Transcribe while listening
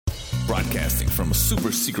Broadcasting from a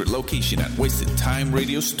super secret location at Wasted Time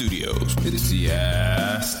Radio Studios. It is the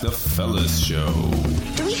Ask the Fellas Show.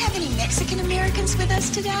 Do we have any Mexican Americans with us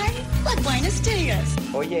today? Like Buenos Dias.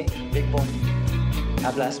 Oye, Big Boy,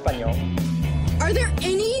 habla español. Are there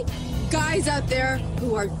any guys out there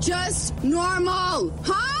who are just normal,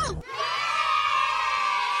 huh?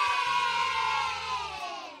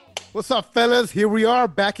 What's up, fellas? Here we are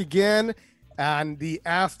back again on the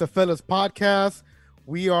Ask the Fellas podcast.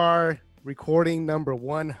 We are recording number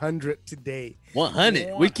 100 today.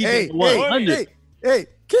 100. We keep it 100. Hey,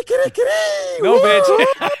 kitty. No, bitch.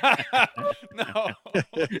 No.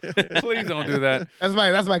 Please don't do that. That's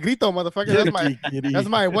my grito, motherfucker. That's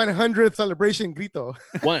my 100 celebration grito.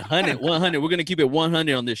 100. We're gonna keep it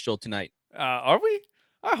 100 on this show tonight. Are we?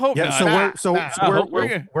 I hope yeah, not. So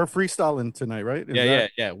we're freestyling tonight, right? Yeah.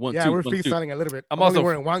 We're freestyling a little bit. I'm also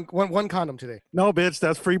only wearing one condom today. No, bitch,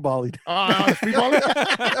 that's free balling. Oh, free balling?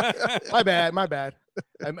 My bad.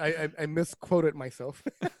 I misquoted myself.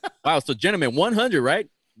 Wow. So, gentlemen, 100, right?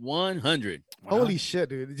 100. Holy shit,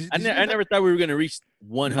 dude! I never thought we were gonna reach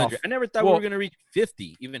 100. I never thought we were gonna reach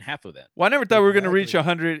 50, even half of that. Well, I never thought we were gonna reach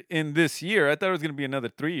 100 in this year. I thought it was gonna be another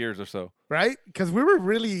 3 years or so. Right? Because we were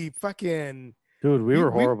really fucking. Dude, we were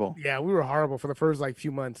horrible. We were horrible for the first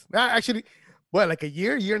few months. Actually, like a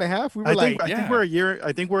year and a half? We were I think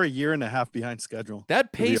we're a year and a half behind schedule.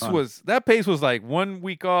 That pace was like 1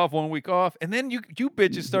 week off, 1 week off, and then you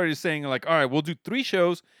bitches started saying like, all right, we'll do 3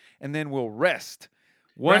 shows and then we'll rest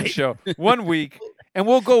one show 1 week and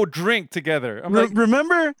we'll go drink together. I'm like,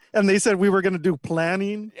 remember? And they said we were gonna do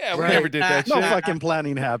planning. Yeah, we never did that. No shit. fucking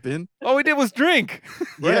planning happened. All we did was drink.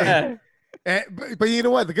 Yeah. But you know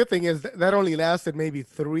what? The good thing is that only lasted maybe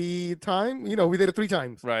 3 times. You know, we did it 3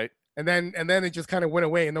 times. Right. And then it just kind of went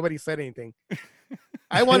away and nobody said anything.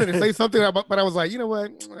 I wanted to say something, but I was like, you know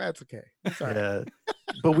what? That's okay. Yeah.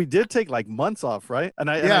 But we did take like months off, right?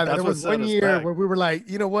 There was 1 year where we were like,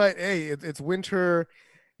 you know what? Hey, it's winter.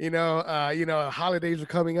 Holidays are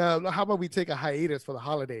coming up. How about we take a hiatus for the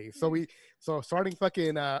holidays? So starting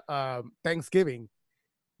fucking Thanksgiving,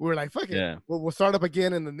 we were like, fuck it. Yeah. We'll start up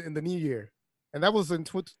again in the new year. And that was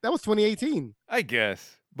 2018. I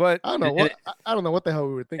guess. But I don't know what the hell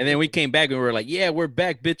we were thinking. And then we came back and we were like, yeah, we're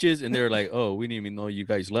back, bitches. And they were like, oh, we didn't even know you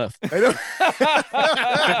guys left. I know.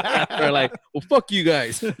 They're like, well, fuck you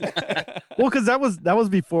guys. Well, because that was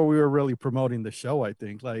before we were really promoting the show, I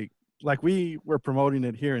think. Like we were promoting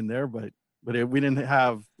it here and there, but we didn't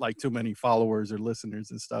have like too many followers or listeners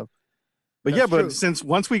and stuff. But that's true. Since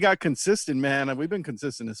once we got consistent, man, we've been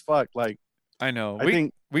consistent as fuck. Like, I know. I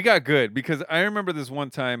think we got good because I remember this one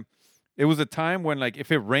time. It was a time when, like,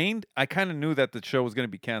 if it rained, I kind of knew that the show was going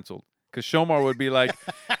to be canceled. Because Shomar would be like,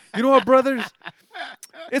 you know what, brothers?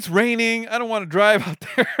 It's raining. I don't want to drive out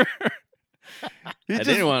there. I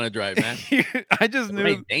didn't want to drive, man. I just knew.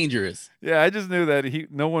 It's dangerous. Yeah, I just knew that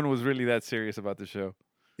no one was really that serious about the show.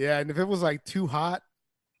 Yeah, and if it was, like, too hot,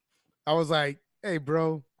 I was like, hey,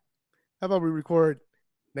 bro, how about we record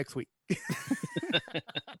next week?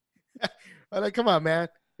 I'm like, come on, man.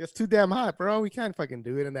 It's too damn hot, bro. We can't fucking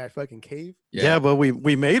do it in that fucking cave. Yeah, but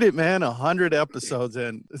we made it, man. 100 episodes,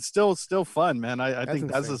 and it's still fun, man. I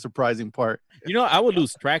think that's the surprising part. You know, I would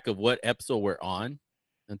lose track of what episode we're on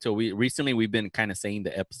until we've been kind of saying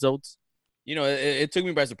the episodes. You know, it took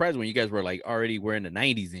me by surprise when you guys were like we're in the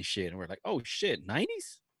 90s and shit, and we're like, oh shit, 90s?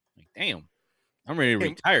 Like, damn, I'm ready to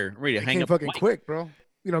retire. I'm ready to hang up. Fucking quick, bro.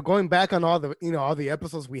 You know, going back on all the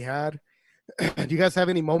episodes we had. Do you guys have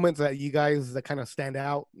any moments that kind of stand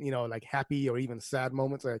out? You know, like happy or even sad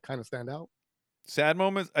moments that kind of stand out? Sad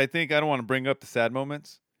moments? I think I don't want to bring up the sad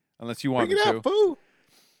moments unless you want me to. Fool.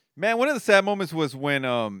 Man, one of the sad moments was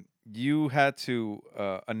when you had to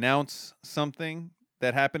announce something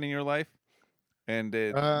that happened in your life, and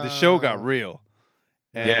the show got real.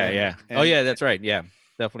 And, oh yeah, that's right. Yeah.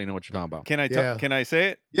 Definitely know what you're talking about. Can I say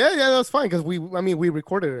it? Yeah, that's fine because we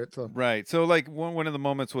recorded it. So. Right. So like one of the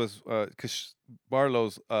moments was because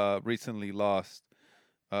Barlow's recently lost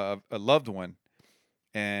a loved one,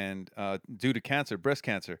 and due to cancer, breast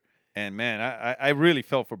cancer. And man, I really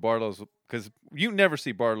felt for Barlow's because you never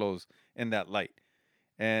see Barlow's in that light,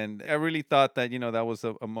 and I really thought that that was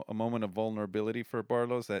a moment of vulnerability for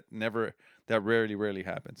Barlow's that rarely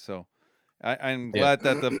happens. So. I'm glad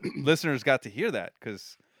that the listeners got to hear that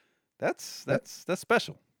because that's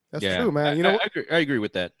special. That's true, man. You know, I agree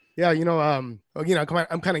with that. Yeah, come on,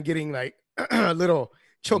 I'm kind of getting like a little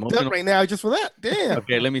choked up right now just for that. Damn.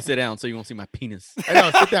 Okay, let me sit down so you won't see my penis. I know,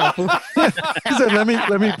 sit down, fool. He said, let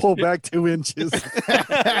me pull back 2 inches.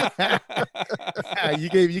 You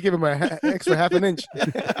gave him an extra half an inch.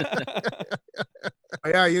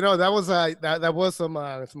 Yeah, that was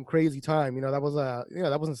some crazy time. That was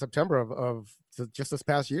that was in September of just this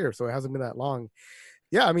past year, so it hasn't been that long.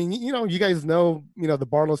 Yeah, I mean, you guys know, the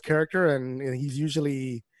Barlow's character, and he's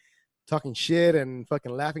usually talking shit and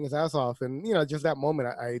fucking laughing his ass off, and just that moment,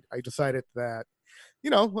 I decided that,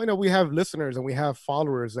 we have listeners and we have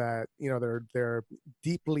followers that they're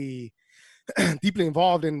deeply deeply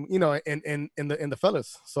involved in in the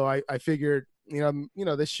fellas. So I figured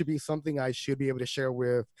this should be something I should be able to share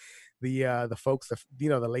with the folks that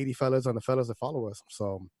the lady fellas and the fellas that follow us.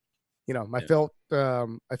 So I felt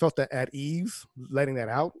that at ease letting that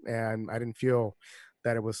out, and I didn't feel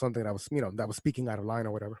that it was something that was that was speaking out of line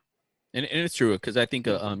or whatever. And it's true, because I think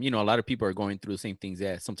a lot of people are going through the same things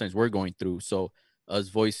that sometimes we're going through. So us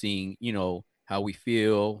voicing how we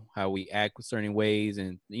feel, how we act with certain ways,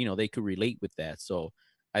 and they could relate with that. So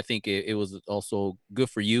I think it was also good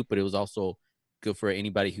for you, but it was also good for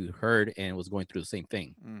anybody who heard and was going through the same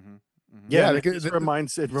thing. Mm-hmm. Mm-hmm. Yeah,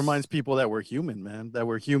 it reminds people that we're human, man. That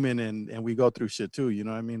we're human and we go through shit too. You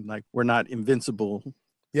know what I mean? Like, we're not invincible.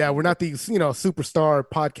 Yeah, we're not these superstar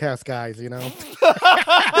podcast guys. Is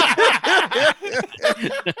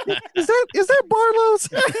that Barlow's?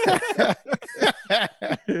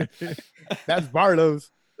 That's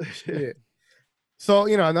Barlow's. Shit. So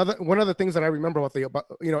one of the things that I remember about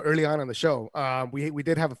early on in the show, we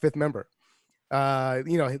did have a fifth member.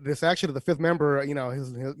 This actually the fifth member.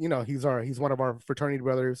 He's one of our fraternity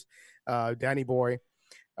brothers, Danny Boy.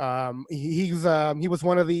 He was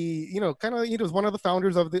one of the he was one of the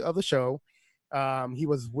founders of the show. He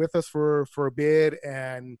was with us for a bit,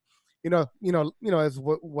 and as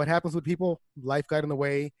what happens with people, life got in the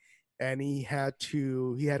way, and he had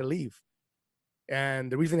to leave.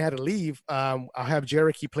 And the reason he had to leave, I'll have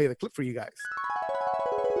Jericho play the clip for you guys.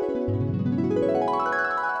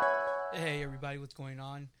 Hey everybody, what's going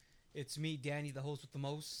on? It's me, Danny, the host with the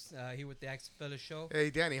most, here with the Accent Fellas show. Hey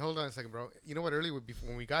Danny, hold on a second, bro. You know what? Earlier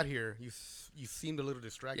when we got here, you seemed a little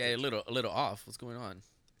distracted. Yeah, a little off. What's going on?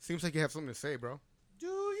 Seems like you have something to say, bro. Do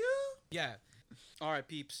you? Yeah. All right,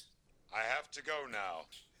 peeps. I have to go now.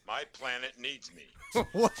 My planet needs me.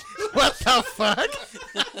 What the fuck?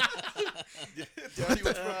 Daddy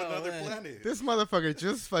was from another planet. This motherfucker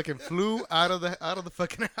just fucking flew out of the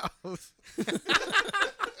fucking house.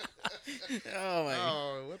 Oh my!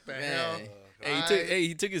 Oh, what the hell?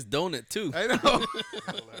 He took his donut too. I know.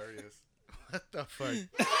 Hilarious. What the fuck?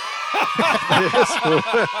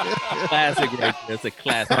 Classic, right there. That's a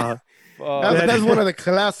classic. That's one of the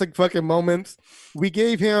classic fucking moments. We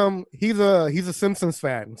gave him. He's a Simpsons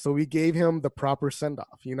fan, so we gave him the proper send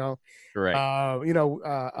off. Right.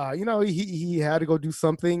 He had to go do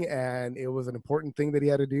something, and it was an important thing that he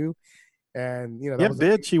had to do. And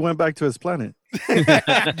bitch, he went back to his planet.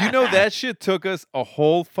 That shit took us a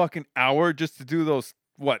whole fucking hour just to do those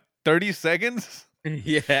 30 seconds.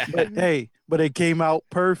 Yeah. But it came out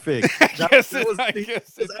perfect. I guess it was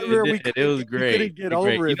great. Get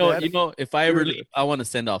over it. If I ever leave, I want to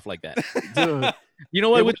send off like that. Dude. You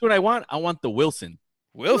know what? Which one I want? I want the Wilson.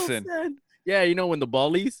 Wilson. Yeah, when the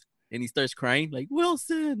ball leaves and he starts crying like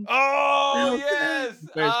Wilson. Oh, Wilson. yes. He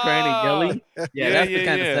starts crying and yelling. Yeah, that's the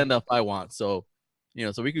kind of send off I want. So,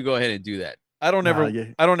 so we could go ahead and do that. I don't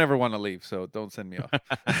ever want to leave, so don't send me off.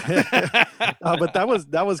 But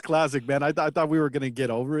that was classic, man. I thought we were gonna get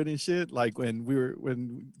over it and shit. Like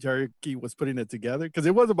when Jericho was putting it together, because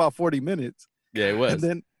it was about 40 minutes. Yeah, it was.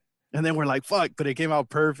 And then we're like, fuck, but it came out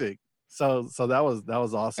perfect. So that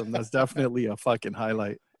was awesome. That's definitely a fucking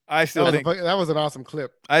highlight. I still think that was an awesome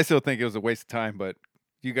clip. I still think it was a waste of time, but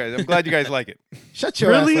you guys, I'm glad you guys like it. Shut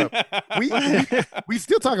your ass up. We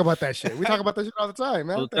still talk about that shit. We talk about that shit all the time,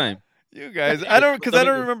 man. All the time. You guys, I don't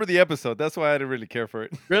remember the episode. That's why I didn't really care for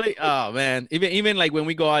it. Really? Oh man. Even like when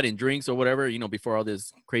we go out and drinks or whatever, before all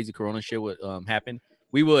this crazy Corona shit would happen,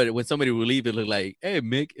 we would, when somebody would leave, it look like, hey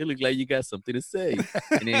Mick, it looked like you got something to say,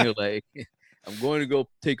 and then he'll like, I'm going to go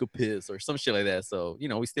take a piss or some shit like that. So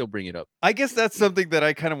we still bring it up. I guess that's something that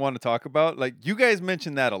I kind of want to talk about. Like, you guys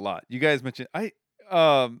mentioned that a lot. You guys mentioned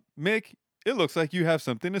Mick, it looks like you have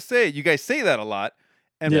something to say. You guys say that a lot.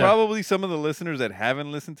 And probably some of the listeners that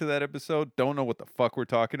haven't listened to that episode don't know what the fuck we're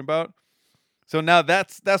talking about. So now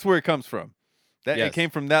that's where it comes from. It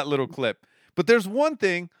came from that little clip. But there's one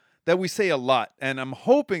thing that we say a lot, and I'm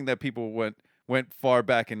hoping that people went far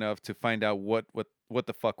back enough to find out what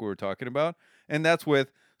the fuck we were talking about. And that's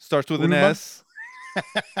starts with an S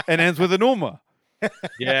and ends with an Uma.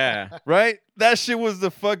 Yeah. Right? That shit was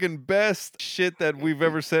the fucking best shit that we've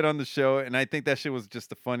ever said on the show. And I think that shit was just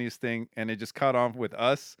the funniest thing. And it just caught on with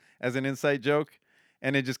us as an inside joke.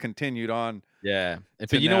 And it just continued on. Yeah.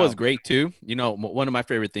 But know what's great too? One of my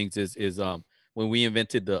favorite things is when we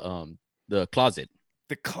invented the closet.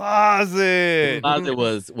 The closet. The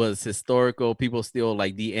closet was historical. People still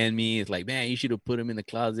like DM me. It's like, man, you should have put him in the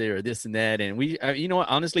closet or this and that. And we, you know what?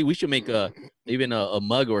 Honestly, we should make even a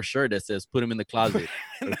mug or a shirt that says "Put him in the closet"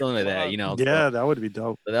 or something like that. You know? Yeah, that would be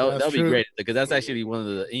dope. So that would be great because that's actually one of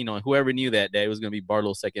the, you know, whoever knew that it was going to be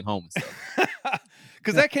Barlow's second home and stuff.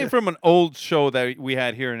 Because that came from an old show that we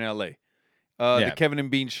had here in LA, the Kevin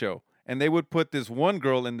and Bean show, and they would put this one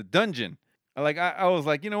girl in the dungeon. I was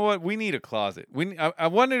like, you know what? We need a closet. I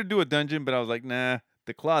wanted to do a dungeon, but I was like, nah,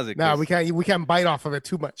 the closet. Nah, we can't bite off of it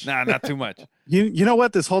too much. Nah, not too much. You know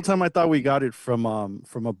what? This whole time I thought we got it from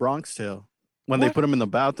a Bronx Tale when they put him in the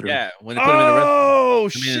bathroom. Yeah, when they put him in the restroom. Oh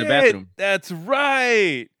shit, that's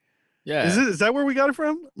right. Yeah, is that where we got it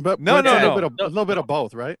from? But no. A little bit of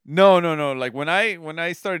both, right? No. Like when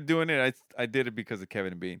I started doing it, I did it because of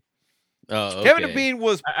Kevin and Bean. Oh, okay. Kevin and Bean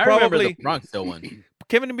was I remember the Bronx Tale one.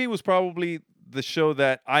 Kevin and Bean was probably the show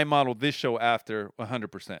that I modeled this show after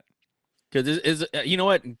 100%. Because you know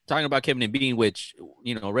what, talking about Kevin and Bean, which,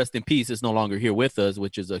 you know, rest in peace, is no longer here with us,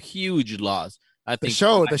 which is a huge loss. I think the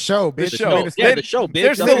show, bitch. The show, bitch.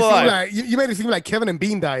 They're still alive. You made it seem like Kevin and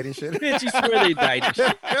Bean died and shit. Bitch, you swear they died and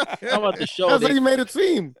shit. How about the show? That's what you made it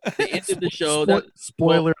seem. They ended the show.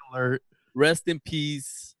 Spoiler alert. Rest in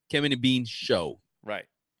peace, Kevin and Bean show. Right.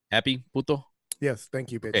 Happy, puto? Yes,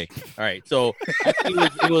 thank you, bitch. Okay, all right. So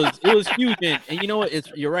it was huge, and you know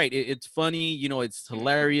what? You're right. It's funny. You know, it's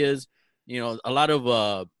hilarious. You know, a lot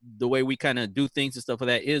of the way we kind of do things and stuff like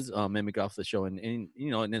that is mimicked off the show, and you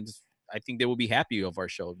know, and then I think they would be happy of our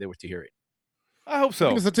show if they were to hear it. I hope so. I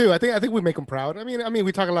think so too. I think we make them proud. I mean,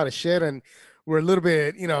 we talk a lot of shit, and we're a little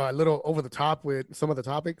bit, you know, a little over the top with some of the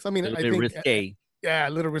topics. I mean, I think risque. Yeah,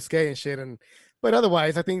 a little risque and shit, but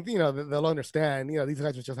otherwise, I think, you know, they'll understand. You know, these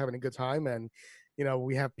guys are just having a good time, and you know,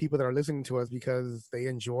 we have people that are listening to us because they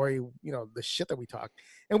enjoy, you know, the shit that we talk,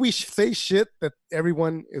 and we say shit that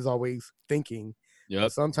everyone is always thinking,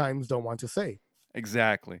 but sometimes don't want to say.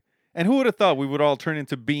 Exactly. And who would have thought we would all turn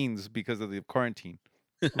into beans because of the quarantine?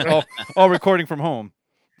 all recording from home.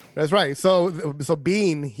 That's right. So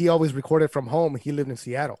Bean, he always recorded from home. He lived in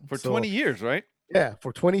Seattle for 20 years, right? Yeah,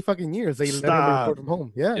 for 20 fucking years they let him record from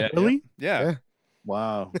home. Yeah. Really? Yeah.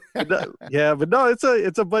 Wow. Yeah, but no,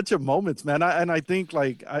 it's a bunch of moments, man. I think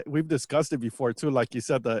like we've discussed it before too. Like you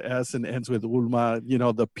said, the S and ends with Ulma. You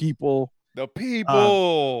know, the people. The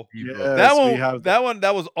people. Yes,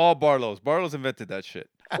 that was all Barlow's. Barlow's invented that shit.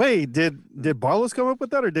 Wait, did Barlow's come up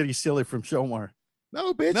with that, or did he steal it from Shomar?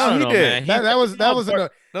 No, bitch. No, he did. That was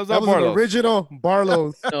an original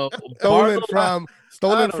Barlow's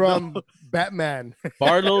stolen from Batman.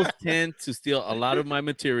 Barlow's tend to steal a lot of my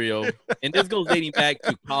material, and this goes dating back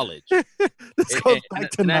to college. This goes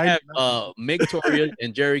back to I have Mick Toria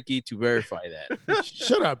and Jerry Key to verify that.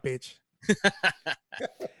 Shut up, bitch.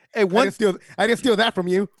 Hey, I didn't steal that from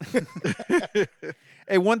you.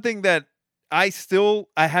 Hey, one thing that I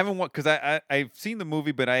haven't watched, because I've seen the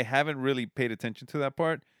movie, but I haven't really paid attention to that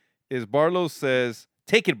part, is Barlow says,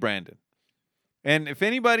 "Take it, Brandon." And if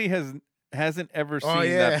anybody hasn't ever seen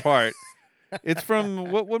that part, it's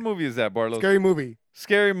from what movie is that, Barlow? Scary Movie.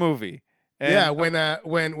 Scary Movie. And yeah, when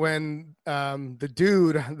the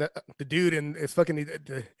dude and it's fucking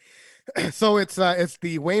so it's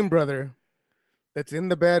the Wayne brother that's in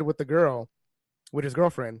the bed with the girl, with his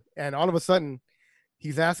girlfriend, and all of a sudden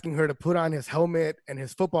he's asking her to put on his helmet and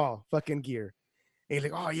his football fucking gear. And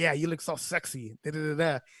he's like, "Oh yeah, you look so sexy."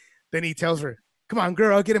 Then he tells her, "Come on,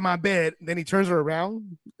 girl, get in my bed." And then he turns her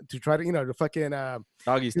around to try to, to fucking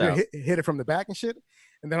doggy style, hit it from the back and shit.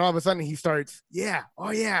 And then all of a sudden he starts, "Yeah,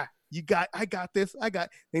 oh yeah, I got this. And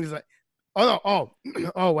he's like, "Oh,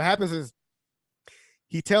 what happens is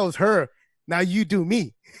he tells her, 'Now you do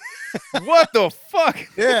me.'" What the fuck?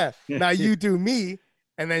 Yeah, "Now you do me."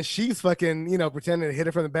 And then she's fucking, pretending to hit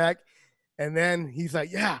it from the back. And then he's like,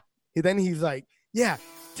 "Yeah." Then he's like, "Yeah,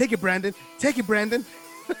 take it, Brandon. Take it, Brandon."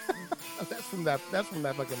 That's from that fucking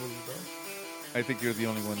movie, bro. I think you're the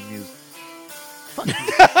only one amused. Fuck you.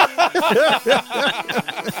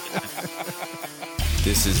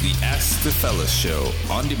 This is the Ask the Fellas show,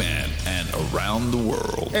 on demand and around the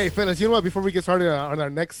world. Hey, fellas, you know what? Before we get started on our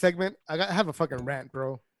next segment, I have a fucking rant,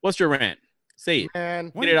 bro. What's your rant? Say it. Man,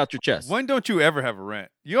 get it out your chest. When don't you ever have a rant?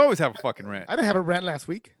 You always have a fucking rant. I didn't have a rant last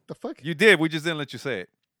week. The fuck? You did. We just didn't let you say it.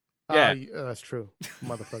 Yeah, that's true,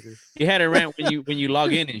 motherfuckers. You had a rant when you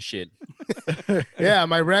log in and shit. Yeah,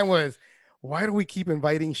 my rant was, why do we keep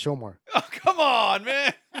inviting Shomar? Oh, come on,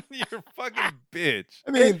 man. You're a fucking bitch.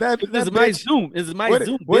 I mean, that This is bitch, my Zoom. This is my what,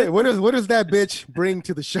 Zoom. what does that bitch bring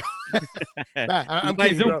to the show? Nah, I'm my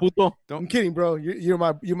kidding, Zoom, bro. puto. I'm kidding, bro. You're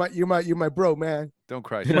my bro, man. Don't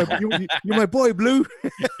cry. You're my boy, Blue.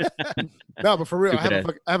 No, but for real, I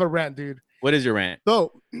Stupid have a rant, dude. What is your rant?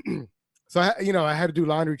 So, I had to do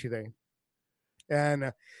laundry today, and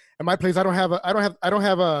in my place, I don't have a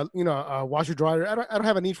a washer dryer. I don't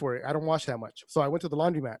have a need for it. I don't wash that much. So I went to the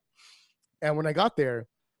laundromat, and when I got there,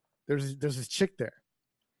 there's this chick there.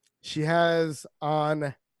 She has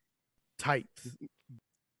on tights,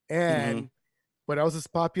 and what else is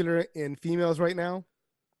popular in females right now?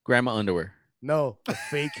 Grandma underwear. No,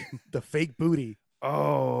 the fake booty.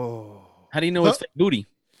 Oh, how do you know it's fake booty?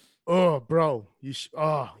 Oh, bro,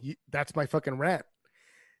 that's my fucking rant.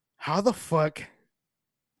 How the fuck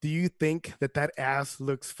do you think that ass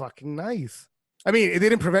looks fucking nice? I mean, it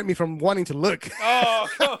didn't prevent me from wanting to look. Oh,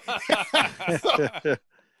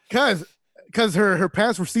 because her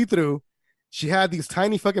pants were see-through. She had these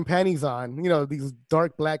tiny fucking panties on, these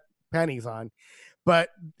dark black panties on. But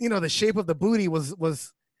the shape of the booty was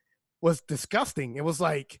disgusting. It was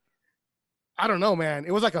like, I don't know, man.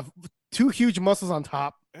 It was like two huge muscles on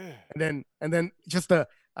top, and then just a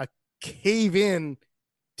cave in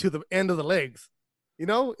to the end of the legs. It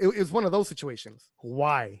was one of those situations.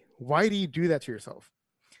 Why do you do that to yourself?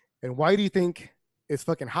 And why do you think it's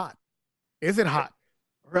fucking hot? Is it hot?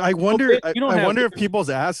 I wonder. I wonder if people's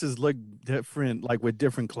asses look different, like with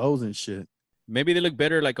different clothes and shit. Maybe they look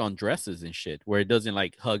better like on dresses and shit, where it doesn't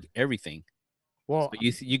like hug everything. Well, so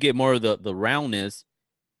you get more of the roundness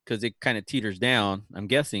because it kind of teeters down. I'm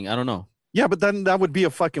guessing. I don't know. Yeah, but then that would be a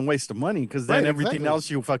fucking waste of money because then Right, everything exactly. else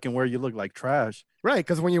you fucking wear, you look like trash. Right,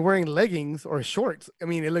 because when you're wearing leggings or shorts, I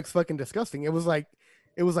mean, it looks fucking disgusting. It was like,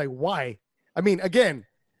 why? I mean, again,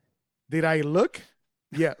 did I look?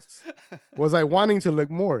 Yes. Was I wanting to look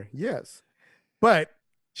more? Yes. But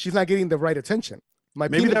she's not getting the right attention.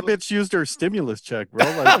 Maybe that bitch used her stimulus check, bro.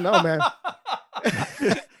 Like, I don't know, man.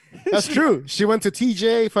 That's true. She went to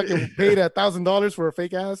TJ, fucking paid $1,000 for a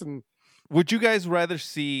fake ass, and would you guys rather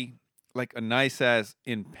see like a nice ass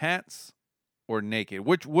in pants or naked?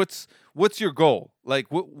 What's your goal? Like,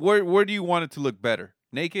 where do you want it to look better,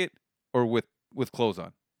 naked or with clothes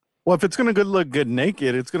on? well, if it's gonna look good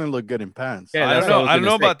naked, it's gonna look good in pants. Yeah, I that's don't know. what I was I don't know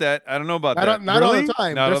gonna say. about that. I don't know about that. not all Really? the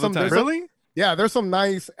time. Not There's all the some, time. Really? yeah, there's some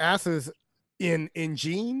nice asses in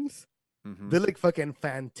jeans. Mhm. They look fucking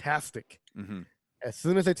fantastic. Mhm. As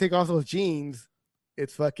soon as they take off those jeans,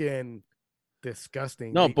 it's fucking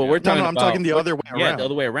disgusting. No, They- but we're No, talking no, I'm about talking the other way Yeah, around. the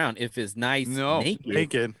other way around. If it's nice No.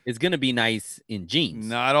 naked, it's gonna be nice in jeans.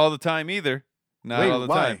 Not all the time either. Not Wait, all the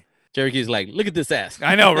why? time. Cherokee's like, look at this ass.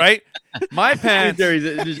 I know, right? My pants. Cherokee's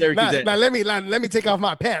ass. Now let me take off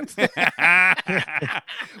my pants.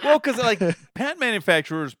 Well, because like pant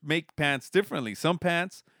manufacturers make pants differently. Some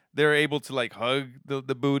pants they're able to like hug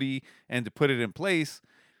the booty and to put it in place.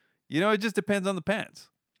 It just depends on the pants.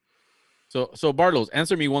 So Barlos,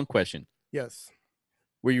 answer me one question. Yes.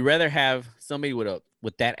 Would you rather have somebody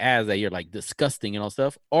with that ass that you're like disgusting and all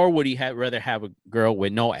stuff, or would you rather have a girl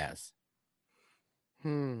with no ass?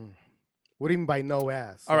 What do you mean by no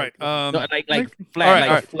ass? All right. No, like flat, all right. like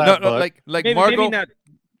All right. flat No, butt. like maybe Margot, not.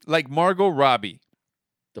 like Margot Robbie.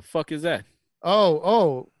 The fuck is that?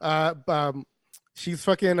 She's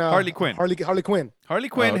fucking Harley Quinn. Harley Quinn. Harley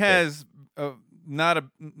Quinn okay. has not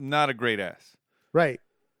a great ass. Right.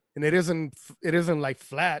 And it isn't like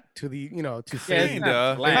flat to the to Yeah, it's say. not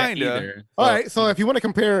Kinda, flat kinda. either. All right. So if you want to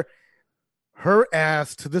compare her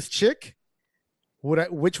ass to this chick,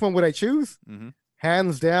 which one would I choose? Mhm.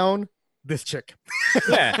 Hands down, this chick.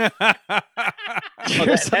 Yeah.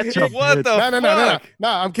 That's your What the No,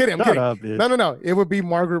 I'm kidding. Shut up, bitch. No. It would be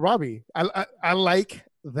Margaret Robbie. I like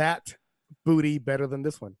that booty better than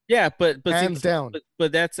this one. Yeah, but Hands down.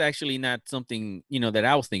 But that's actually not something that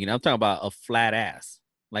I was thinking. I'm talking about a flat ass,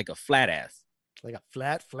 like a flat ass. Like a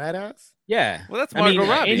flat ass. Yeah. Well, that's I mean,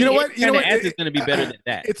 Margot Robbie. any You know what? kind of ass is going to be better than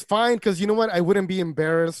that. It's fine because you know what? I wouldn't be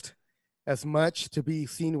embarrassed as much to be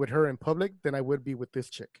seen with her in public than I would be with this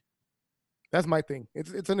chick. That's my thing.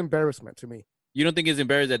 It's an embarrassment to me. You don't think it's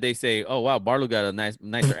embarrassing that they say, "Oh wow, Barlow got a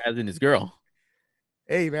nicer ass than his girl."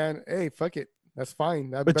 Hey man, hey, fuck it. That's fine.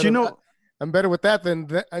 But I'm better with that than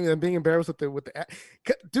being embarrassed with the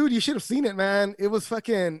dude. You should have seen it, man. It was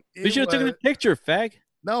fucking. We should have taken a picture, fag.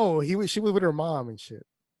 No, she was with her mom and shit.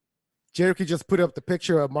 Cherokee just put up the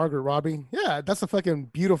picture of Margaret Robbie. Yeah, that's a fucking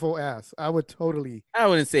beautiful ass. I wouldn't say beautiful. I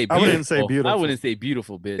wouldn't say beautiful. I wouldn't say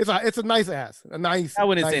beautiful, bitch. It's a nice ass. A nice. I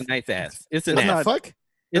wouldn't say nice ass. It's an It's ass. not fuck.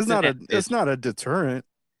 It's not a deterrent.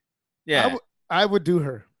 Yeah. I would do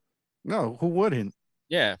her. No, who wouldn't?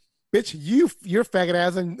 Yeah. Bitch, you're faggot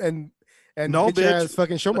ass and No, bitch bitch. ass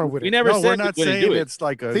fucking Shomar with We it. never No, said we're we not wouldn't saying do it. it's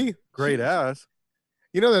like a See? great ass.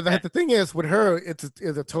 You know that the thing is with her, it's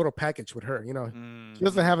a total package with her. You know, she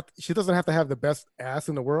doesn't have to have the best ass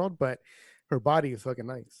in the world, but her body is fucking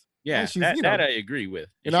nice. Yeah, And she's, that, you know, that I agree with.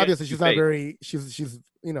 And obviously she's not very she's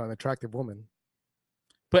you know, an attractive woman.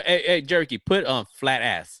 But hey, Jericho, put on flat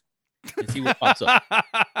ass and see what pops up.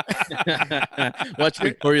 Watch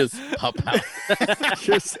Victoria's pop out.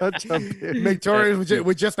 You're such a bitch. Victoria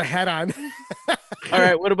with just a hat on. All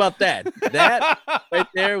right, what about that? That right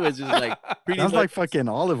there was just like pretty. Sounds like fucking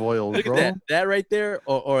olive oil, Look bro. at that. That right there,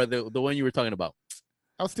 or the one you were talking about.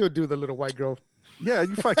 I'll still do the little white girl. Yeah,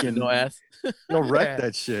 you fucking No ass. You'll wreck Yeah.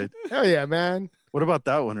 that shit. Hell yeah, man. What about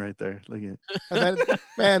that one right there? Look at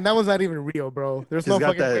Man, that was not even real, bro. There's no He's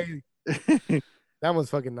got fucking way. That was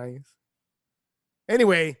fucking nice.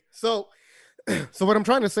 Anyway, so what I'm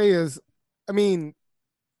trying to say is, I mean,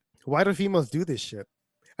 why do females do this shit?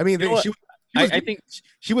 I mean, You know what? I think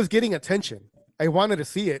she was getting attention. I wanted to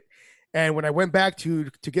see it, and when I went back to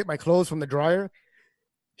get my clothes from the dryer,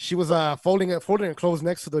 she was folding her clothes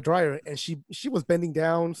next to the dryer, and she was bending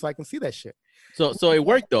down so I can see that shit. so. It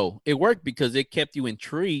worked though. It worked because it kept you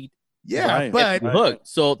intrigued. Yeah, Right. but Hooked.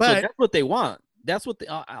 So but- that's what they want. That's what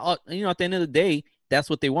you know. At the end of the day, that's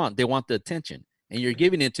what they want. They want the attention, and you're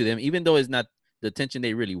giving it to them, even though it's not the attention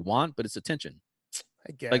they really want, but it's attention.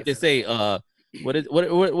 I guess Like they say, what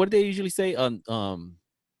do they usually say?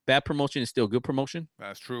 Bad promotion is still good promotion.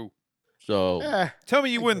 That's true. So Tell me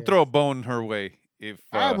you wouldn't throw a bone her way if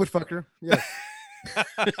I would fuck her. Yes.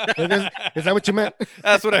 Is that what you meant?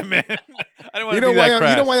 That's what I meant. I didn't want You to know be why? that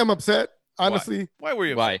crass. You know why I'm upset? Honestly, Why were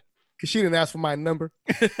you? why? because she didn't ask for my number.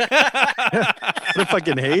 what a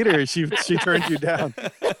fucking hater. She turned you down.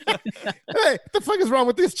 Hey, what the fuck is wrong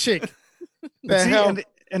with this chick? The See, hell?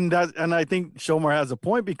 and I think Shomar has a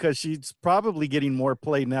point because she's probably getting more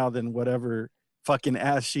play now than whatever fucking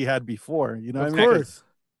ass she had before. You know what Of I mean? course.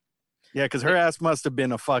 Yeah, because her ass must have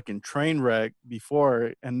been a fucking train wreck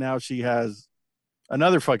before, and now she has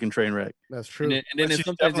another fucking train wreck. That's true. And then But it's she's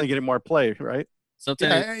sometimes definitely getting more play, right?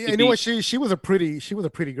 sometimes Yeah, it you could know be- what? She was a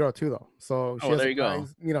pretty girl too, though. So she Oh, has there you go.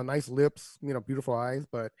 nice, nice lips, beautiful eyes.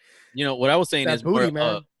 But You know what I was saying That is booty,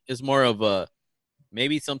 more, man. is more of a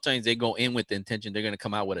maybe sometimes they go in with the intention they're gonna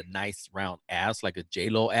come out with a nice round ass like a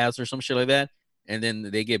J-Lo ass or some shit like that, and then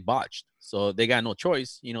they get botched. So they got no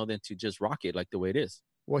choice, than to just rock it like the way it is.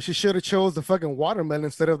 well, she should have chose the fucking watermelon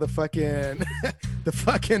instead of the fucking the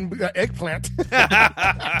fucking eggplant.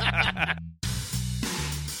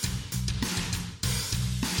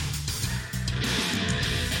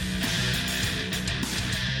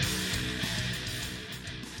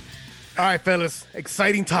 All right, fellas,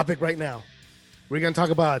 exciting topic right now. We're gonna talk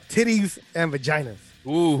about titties and vaginas.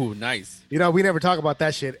 Ooh, nice. We never talk about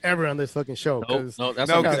that shit ever on this fucking show. Nope, 'cause no, that's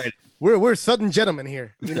No, not 'cause- good. we're Southern gentlemen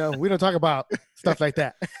here. We don't talk about stuff like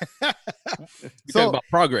that. We talk about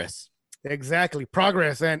progress. Exactly,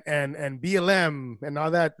 progress and BLM and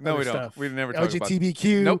all that. No, other we don't. Stuff. We never talk about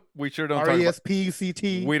LGBTQ. Nope, we sure don't talk about.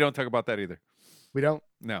 RESPCT. We don't talk about that either. We don't.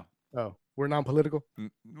 No. Oh, we're non-political.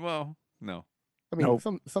 Well, no. I mean,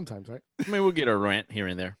 Nope. sometimes, right? I mean, we'll get a rant here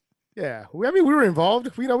and there. Yeah. We were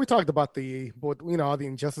involved. We talked about all the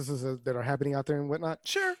injustices that are happening out there and whatnot.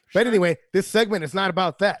 Sure. But anyway, this segment is not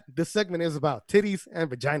about that. This segment is about titties and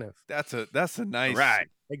vaginas. That's a nice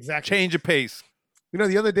Exactly. change of pace.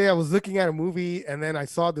 The other day I was looking at a movie and then I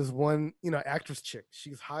saw this one, actress chick.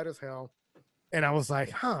 She's hot as hell. And I was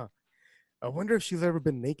like, I wonder if she's ever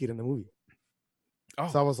been naked in a movie. Oh.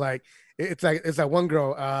 So I was like, it's that one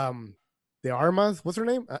girl, De Armas. What's her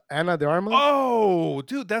name? Ana de Armas. Oh,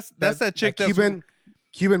 dude, that's that chick. That That's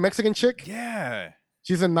Cuban Mexican chick. Yeah.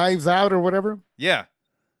 She's in Knives Out or whatever. Yeah.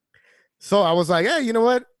 So I was like, hey, you know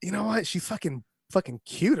what? She's fucking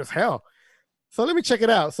cute as hell. So let me check it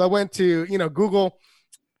out. So I went to, Google,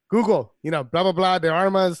 blah, blah, blah, De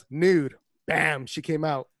Armas nude. Bam, she came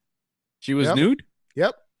out. She was Yep. nude?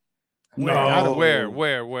 Yep. No.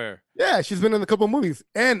 Where? Yeah, she's been in a couple movies.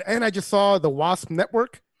 And I just saw the Wasp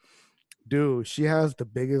Network. Dude, she has the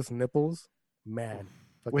biggest nipples. Man.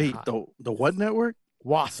 fucking Wait, hot. the what network?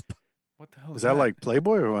 Wasp. What the hell Is that like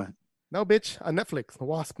Playboy or what? No, bitch, on Netflix, the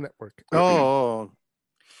Wasp Network. Oh,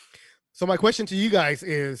 So my question to you guys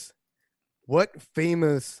is, what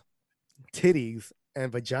famous titties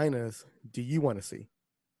and vaginas do you want to see?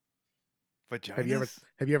 vaginas?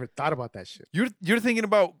 Have you ever thought about that shit? You're thinking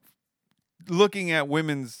about looking at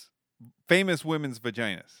famous women's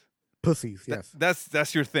vaginas. Pussies, yes.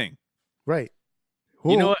 That's your thing. Right.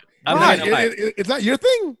 You know what? I'm Why? not gonna lie. It's not your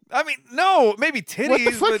thing. I mean, no, maybe titties, What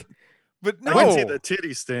the fuck? but I can see no. the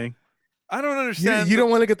titties thing. I don't understand. You don't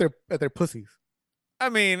want to get at their pussies. I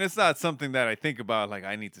mean, it's not something that I think about. Like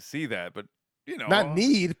I need to see that, but you know, not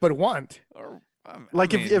need, but want. Or,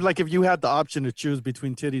 like if you had the option to choose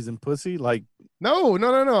between titties and pussy, like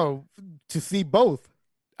no, to see both.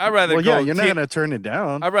 I'd rather well, go. Yeah, you're not gonna turn it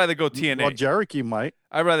down. I'd rather go TNA. Well, Jericho might.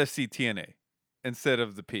 I'd rather see TNA instead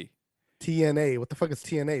of the P. TNA. What the fuck is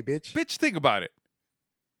TNA, bitch? Bitch, think about it.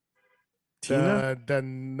 The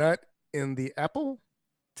nut in the apple.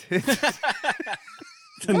 What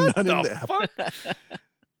the fuck?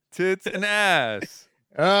 Tits and ass.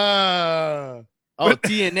 Oh,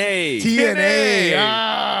 TNA. TNA.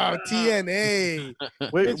 Oh, TNA.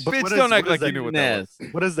 Wait, bitch, don't act like you knew what that was.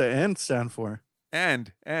 What does the N stand for?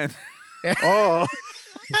 And. Oh.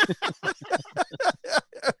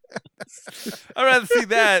 I'd rather see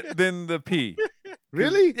that than the P.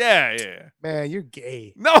 Really? Yeah. Man, you're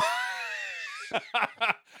gay. No.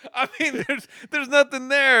 I mean, there's nothing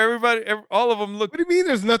there. All of them look. What do you mean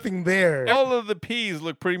there's nothing there? All of the P's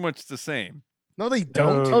look pretty much the same. No, they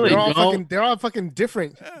don't. They're all fucking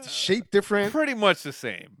different. Shape different. Pretty much the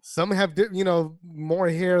same. Some have, more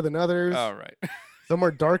hair than others. All right. Some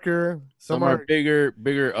are darker. Some are bigger.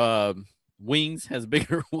 Wings has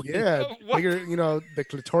bigger wings. Yeah, bigger. The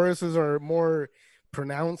clitorises are more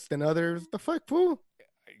pronounced than others. The fuck, fool?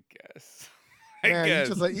 I guess. Man, you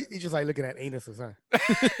just like looking at anuses, huh?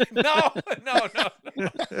 No.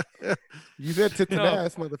 You said tits and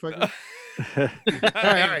ass, motherfucker. All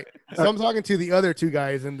right. So I'm talking to the other two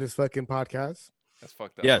guys in this fucking podcast. That's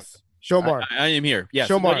fucked up. Yes. Showmark. I am here. Yes.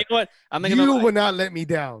 Showmark. You know what? I'm not you gonna lie. would not let me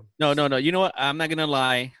down. No. You know what? I'm not gonna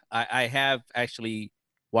lie. I have actually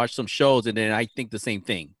watched some shows, and then I think the same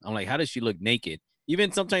thing. I'm like, how does she look naked?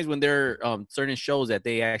 Even sometimes when there are certain shows that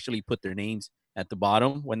they actually put their names at the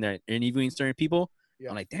bottom when they're interviewing certain people. Yeah.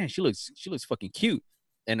 I'm like, damn, she looks fucking cute.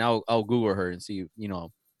 And I'll Google her and see,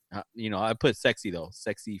 I put sexy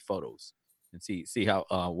photos and see how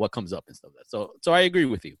what comes up and stuff. So I agree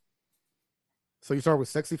with you. So you start with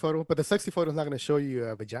sexy photo, but the sexy photo is not going to show you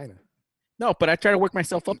a vagina. No, but I try to work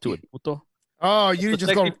myself up to it. Oh, you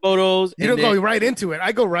just go photos. You don't go right into it.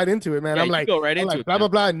 I go right into it, man. Yeah, I'm like, go right into it. Blah blah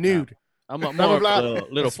blah, nude. I'm more of a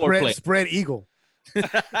little foreplay. Spread eagle. No,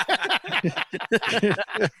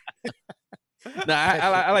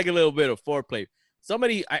 I like a little bit of foreplay.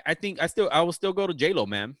 Somebody, I think I will still go to J-Lo,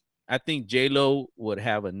 man. I think J-Lo would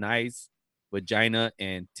have a nice vagina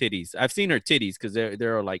and titties. I've seen her titties because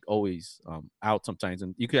they're like always out sometimes,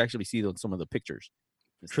 and you could actually see them some of the pictures.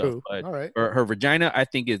 True. But all right. Her vagina, I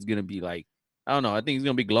think, is gonna be like, I don't know. I think it's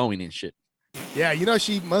gonna be glowing and shit. Yeah,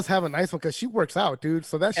 she must have a nice one because she works out, dude.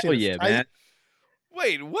 So that shit. Yeah, man.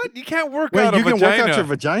 Wait, what? You can't work out a vagina? You can work out your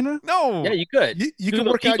vagina? No. Yeah, you could. You can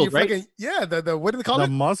work out your fucking the what do they call it?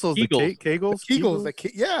 The muscles, Kegels. the Kegels.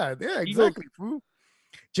 Kegels. Yeah, exactly.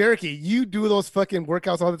 Jericho, you do those fucking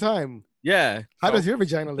workouts all the time. Yeah. How does your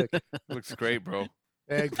vagina look? Looks great, bro.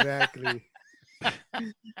 Exactly.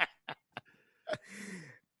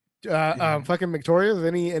 Fucking Victoria's.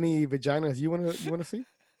 Any vaginas you wanna see?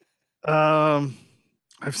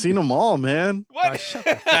 I've seen them all, man. What?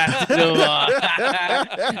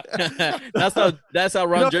 That's how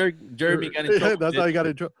Ron Jeremy got in trouble. That's how he got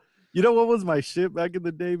in trouble. You know what was my shit back in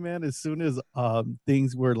the day, man? As soon as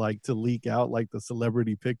things were like to leak out, like the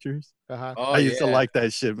celebrity pictures, I used to like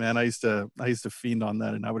that shit, man. I used to fiend on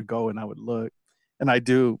that, and I would go and I would look, and I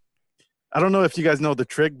don't know if you guys know the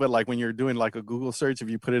trick, but like when you're doing like a Google search, if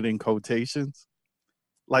you put it in quotations,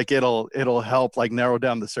 like it'll help like narrow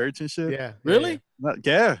down the search and shit. Yeah. Really?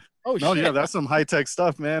 Yeah. Oh no, shit. yeah, that's some high tech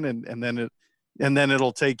stuff, man. And then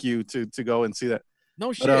it'll take you to go and see that.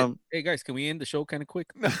 No shit. But, hey guys, can we end the show kind of quick?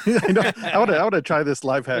 I know. I would have tried this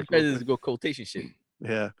life hack. This go quotation shit.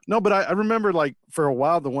 Yeah. No, but I remember like for a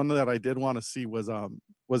while the one that I did want to see was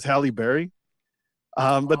Halle Berry.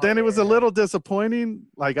 But then it was a little disappointing.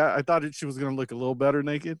 Like I thought she was gonna look a little better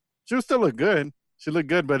naked. She would still look good. She looked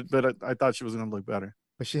good, but I thought she was gonna look better.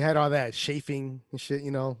 But she had all that chafing and shit,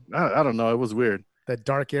 I don't know. It was weird. That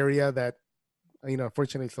dark area that,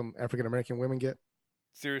 unfortunately some African American women get.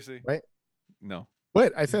 Seriously? Right? No.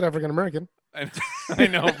 What? I said African American. I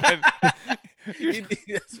know, but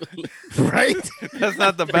right? That's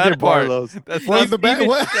not the bad part. That's not the bad.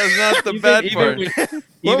 That's not the bad part.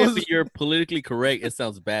 Even if you're politically correct, it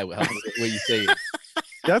sounds bad with the way you say it.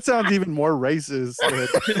 That sounds even more racist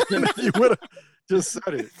than if you would have just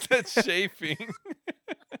said it. That's chafing.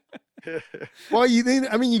 Well,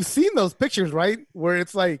 you've seen those pictures, right? Where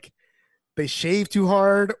it's like they shave too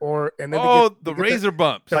hard, and then the razor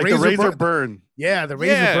bumps, like the razor burn. Yeah, the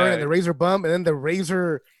razor burn and the razor bump, and then the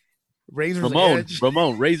razor's Ramon, edge.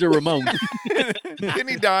 Razor Ramon. Didn't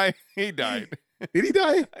he die? He died. Did he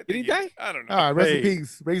die? Did he die? I don't know. Rest in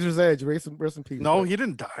peace. Razor's Edge. Rest in peace. No, he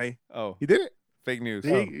didn't die. Oh, He didn't? fake news.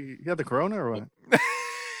 He had the corona or what?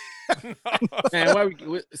 Man,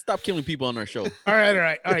 why stop killing people on our show? All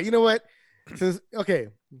right. You know what? Okay.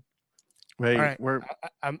 Wait, All right. we're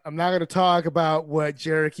I'm not going to talk about what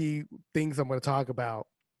Jericho thinks I'm going to talk about.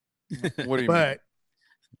 What do you But,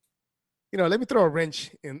 let me throw a wrench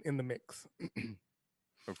in the mix. mean?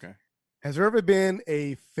 Okay. Has there ever been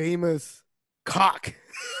a famous cock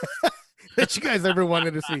that you guys ever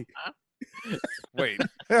wanted to see? Wait.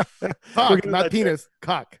 Cock, not penis.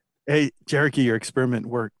 Cock. Hey, Jericho, your experiment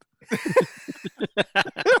worked.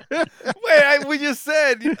 Wait, we just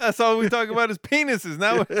said that's all we talk about is penises.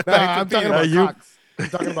 Now I'm talking about cocks. I'm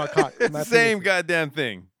talking about cock. It's the not same penises. goddamn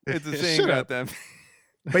thing. It's the same Shut up. goddamn thing.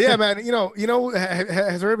 But yeah, man,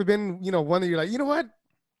 has there ever been, one that you're like, you know what? I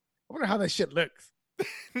wonder how that shit looks.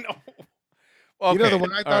 No. Okay. You know the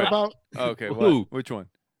one I thought about? Okay, Who? Which one?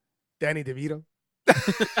 Danny DeVito.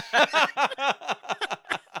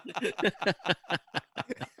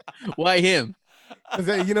 Why him?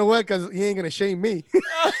 Because you know what? Because he ain't gonna shame me.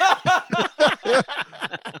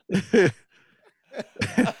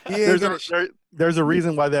 There's a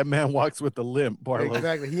reason why that man walks with a limp, Barlow.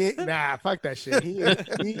 Exactly. He ain't. Nah, fuck that shit.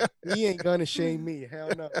 He ain't gonna shame me.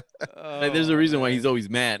 Hell no. Like, there's a reason why he's always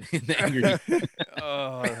mad and angry. There's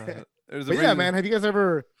a But yeah, reason. man. Have you guys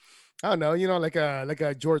ever? I don't know. Like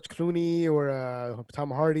a George Clooney or a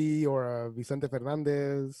Tom Hardy or a Vicente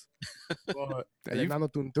Fernandez or Fernando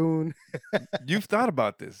Tuntun. You've thought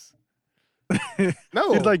about this.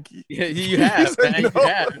 No, He's like, Yeah, you have, said man. no. You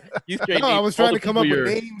have. You straight no, I named was all trying the to come up people with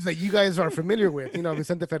you're- names that you guys are familiar with.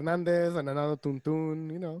 Vicente Fernandez and Fernando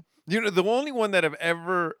Tuntun. The only one that I've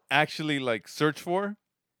ever actually like searched for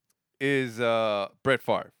is Brett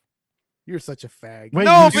Favre. You're such a fag. Wait,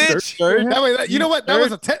 No, you bitch. You know what? That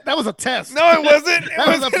was a that was a test. No, it wasn't. It That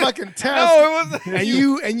was a wasn't. fucking test. No, it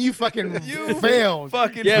wasn't. And you fucking You failed.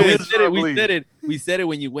 Fucking Yeah, we bitch. said it. We said it. We said it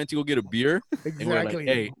when you went to go get a beer. And we're like, Exactly.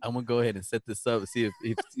 hey, I'm gonna go ahead and set this up and see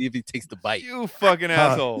if he takes the bite. You fucking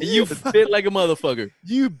asshole. And you fit like a motherfucker.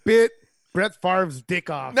 You bit Brett Favre's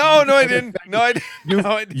dick off. No, I didn't. No, I didn't. You've,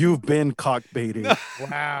 No, I didn't. you've been cock baited.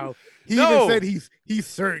 Wow. He No. even said he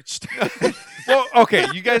searched. Well, okay.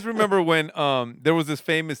 You guys remember when there was this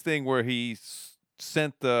famous thing where he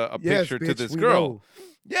sent a Yes, picture to bitch, this we girl? know.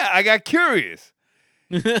 Yeah, I got curious.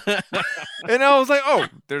 And I was like, oh,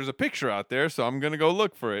 there's a picture out there, so I'm going to go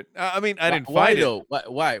look for it. I mean, I didn't Why find it though?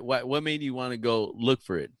 Why? What made you want to go look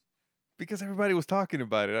for it? because everybody was talking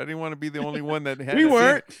about it. I didn't want to be the only one that had We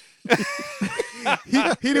weren't. he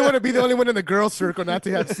didn't want to be the only one in the girl circle not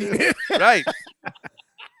to have seen it. Right.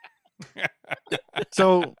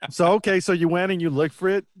 So okay, so you went and you looked for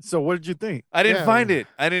it. So what did you think? I didn't Yeah. find it.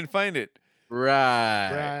 I didn't find it.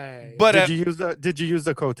 Right. Right. But Did you use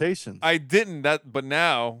the quotations? I didn't. But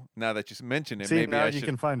now that you mention it, See, maybe now I you should.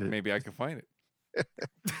 can find it. Maybe I can find it.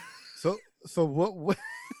 So what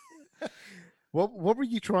what were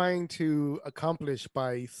you trying to accomplish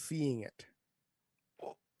by seeing it?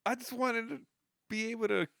 I just wanted to be able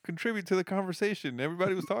to contribute to the conversation.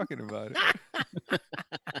 Everybody was talking about it.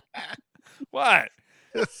 What?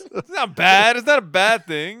 It's not bad. It's not a bad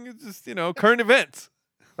thing. It's just, current events.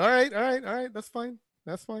 All right. That's fine.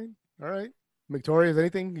 All right. Victoria, is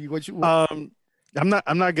anything? I'm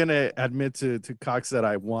not gonna admit to cocks that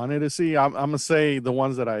I wanted to see. I'm gonna say the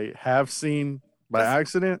ones that I have seen by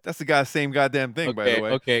accident. That's the same goddamn thing, by the way.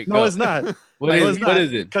 Okay. No, go. it's not. What No, is it's it? not. What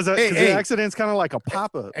is it? Because Hey. the accident's kind of like a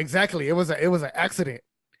pop up. Exactly. It was an accident.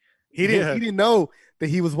 He didn't Yeah. he didn't know that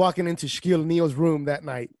he was walking into Shaquille O'Neal's room that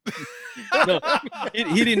night. No, he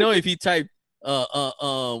didn't know if he typed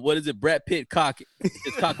what is it? Brad Pitt cock.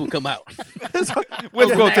 His cock would come out.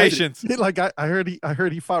 With quotations. Like I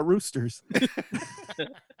heard he fought roosters.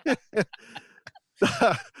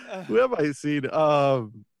 Who have I seen?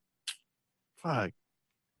 Fuck.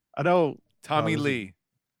 I know Tommy Lee.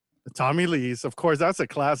 Tommy Lee's, of course, that's a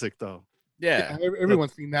classic though. Yeah.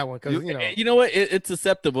 Everyone's seen that one because You know what? It's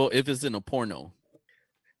acceptable if it's in a porno.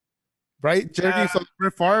 right? Cherokee, so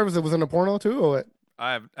Brett Favre was in a porno too, or what?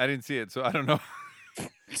 I didn't see it, so I don't know.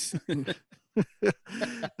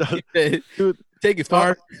 Dude, Take it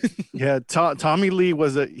far. yeah, Tommy Lee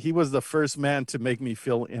was the first man to make me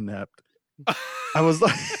feel inept. I was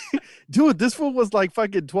like, dude, this fool was like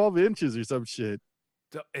fucking 12 inches or some shit.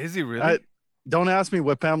 Is he really? Don't ask me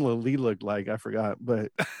what Pamela Lee looked like. I forgot,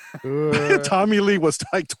 but Uh, Tommy Lee was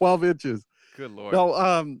like 12 inches. Good Lord. No,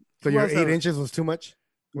 so who your else 8 have- inches was too much?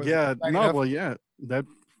 Was Yeah, it not no, enough? well, yeah, that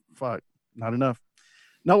fuck, not enough.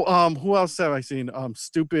 No, who else have I seen?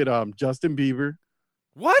 Stupid, Justin Bieber.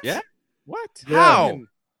 What? Yeah. What? How?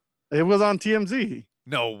 It was on TMZ.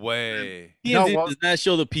 No way. TMZ does not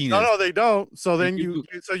show the penis. No, they don't. So then you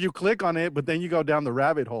click on it, but then you go down the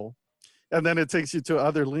rabbit hole, and then it takes you to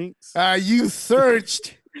other links. You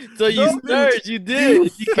searched. So you searched. You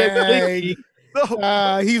did. You kept clicking.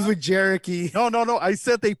 No. He's with Jericho. No. I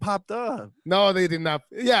said they popped up. No, they did not.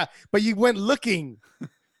 Yeah, but you went looking.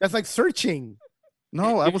 That's like searching.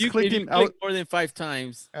 No, I was clicking. If you click more than 5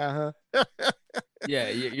 times. Uh-huh. Yeah,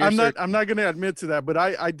 you're I'm not going to admit to that, but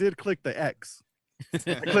I did click the X. I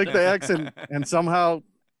clicked the X and somehow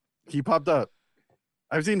he popped up.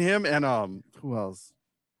 I've seen him and who else?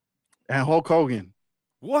 And Hulk Hogan.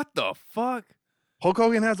 What the fuck? Hulk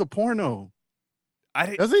Hogan has a porno.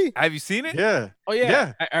 Does he? Have you seen it? Yeah. Oh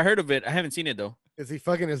yeah. I heard of it. I haven't seen it though. Is he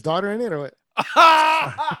fucking his daughter in it or what?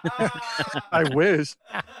 I wish.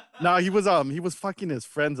 No, he was fucking his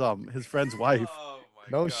friend's wife. Oh my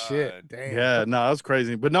no God. shit. Damn. Yeah, no, that was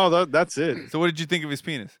crazy. But no, that's it. So what did you think of his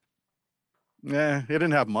penis? Yeah, he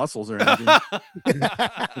didn't have muscles or anything.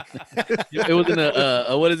 It wasn't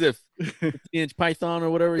a what is it? 15-inch python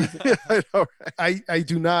or whatever. I know, right? I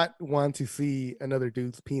do not want to see another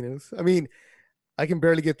dude's penis. I mean, I can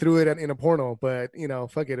barely get through it in a porno, but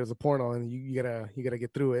fuck it, it's a porno, and you gotta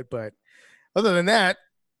get through it. But other than that,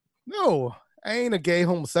 no, I ain't a gay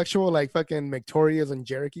homosexual like fucking Victoria's and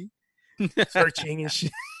Jericho searching and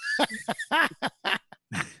shit.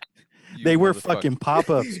 They were fucking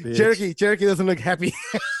pop-ups, bitch. Jericho doesn't look happy.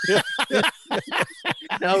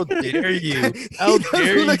 How dare you? He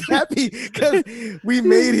doesn't look happy because we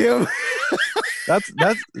made him. That's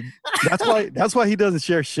why he doesn't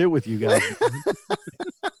share shit with you guys.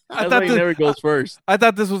 I thought he never goes first. I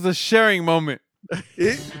thought this was a sharing moment.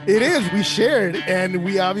 It is. We shared, and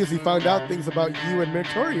we obviously found out things about you and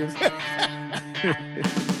Victoria's.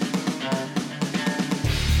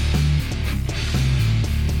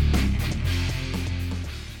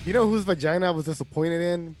 You know whose vagina I was disappointed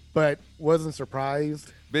in, but wasn't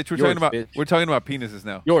surprised? Bitch, we're Yours, talking about penises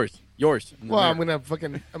now. Yours. Well, I'm gonna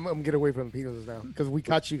get away from the penises now because we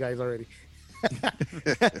caught you guys already.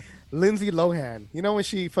 Lindsay Lohan. You know when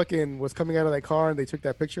she fucking was coming out of that car and they took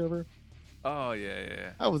that picture of her? Oh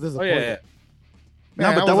yeah. I was disappointed. Yeah.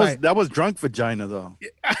 Man, no, but that was drunk vagina though. You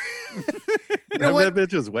know that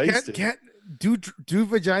bitch was wasted. Do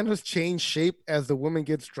vaginas change shape as the woman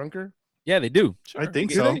gets drunker? Yeah, they do. Sure. I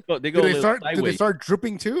think so. They go do they start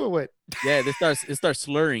dripping too, or what? Yeah, it starts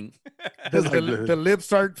slurring. Does the lips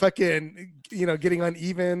start fucking, getting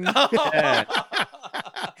uneven? Yeah.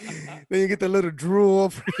 Then you get the little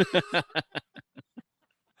drool.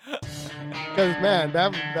 Because man,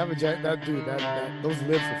 that dude, those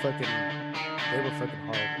lips were fucking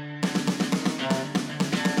horrible.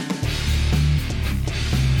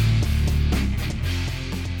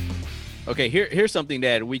 Okay, here's something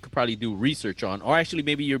that we could probably do research on, or actually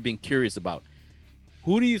maybe you're being curious about.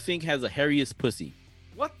 Who do you think has the hairiest pussy?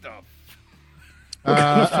 What the?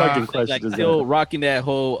 Fucking question like is still that? rocking that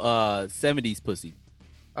whole 70s pussy.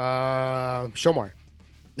 Shomar.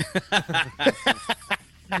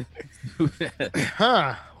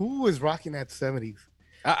 Who is rocking that 70s?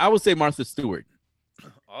 I would say Martha Stewart.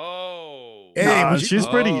 Oh. Hey, she's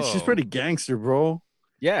pretty gangster, bro.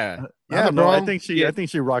 Yeah. I don't bro. know. I think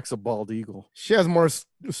she rocks a bald eagle. She has more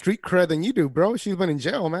street cred than you do, bro. She's been in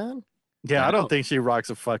jail, man. Yeah, I don't think she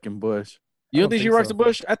rocks a fucking bush. You don't think she rocks so. a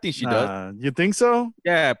bush? I think she does. You think so?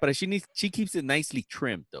 Yeah, but she keeps it nicely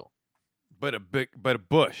trimmed though. But a bush.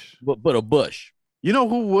 But a bush. You know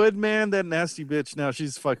who would, man? That nasty bitch. Now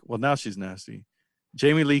now she's nasty.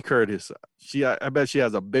 Jamie Lee Curtis. I bet she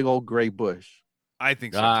has a big old gray bush. I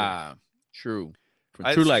think so. Too. True.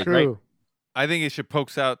 From True Light, right? I think it should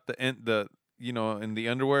pokes out the end. In the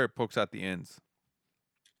underwear, it pokes out the ends.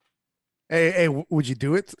 Hey, would you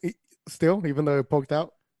do it still, even though it poked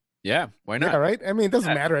out? Yeah, why not? Yeah, right. I mean, it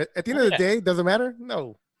doesn't matter. At the end of the day, does it matter?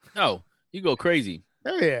 No, you go crazy.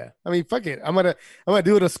 Oh yeah. I mean, fuck it. I'm gonna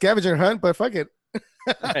do it a scavenger hunt, but fuck it.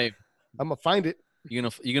 Hey, I'm gonna find it.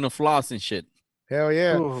 You're gonna floss and shit. Hell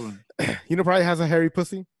yeah. Probably has a hairy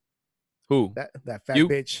pussy. Who? That fat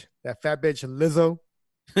bitch. That fat bitch Lizzo.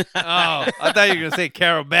 Oh, I thought you were gonna say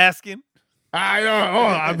Carol Baskin. I know. Oh,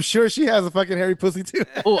 I'm sure she has a fucking hairy pussy too.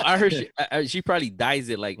 Oh, I heard she probably dyes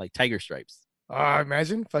it like tiger stripes. Oh,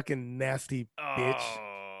 imagine fucking nasty bitch.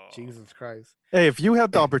 Jesus Christ. Hey, if you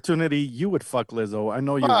had the opportunity, you would fuck Lizzo. I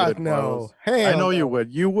know you would. No. I know you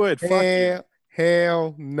would. You would.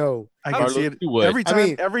 Hell no. I can see it every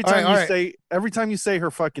time. Every time you say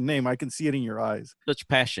her fucking name, I can see it in your eyes. Such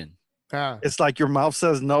passion. It's like your mouth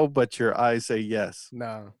says no, but your eyes say yes.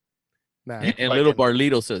 No. And little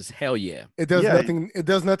Barlito says, "Hell yeah." It does nothing. It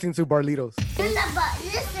does nothing to Barlitos.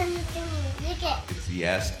 the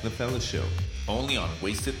Ask the Fellas show, only on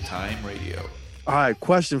Wasted Time Radio. All right,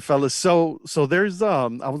 question, fellas. So there's I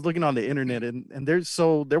was looking on the internet and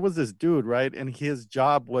there was this dude, right? And his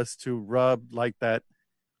job was to rub like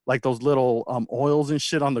those little oils and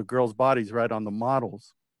shit on the girls' bodies, right? On the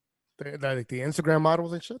models. Like the Instagram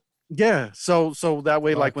models and shit? Yeah. So that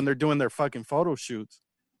way, like when they're doing their fucking photo shoots.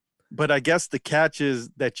 But I guess the catch is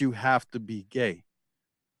that you have to be gay,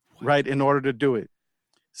 right? In order to do it.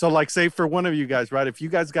 So like, say for one of you guys, right? If you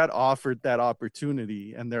guys got offered that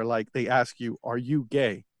opportunity and they ask you, are you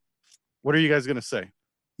gay? What are you guys going to say?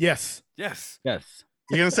 Yes. Yes. Yes.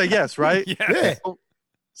 You're going to say yes, right? Yeah.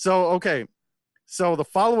 So, okay. So the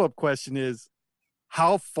follow-up question is,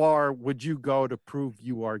 how far would you go to prove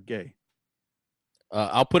you are gay?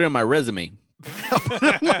 I'll put it in my resume.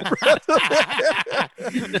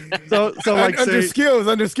 so like under skills,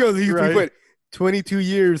 you right. put 22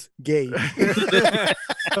 years gay.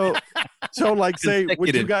 so like say,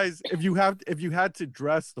 would you guys, if you had to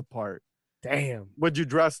dress the part, damn, would you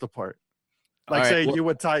dress the part? Like, say you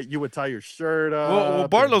would tie your shirt up. Well,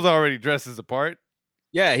 Barlow's already dresses the part.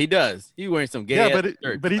 Yeah, he does. He's wearing some gay. Yeah,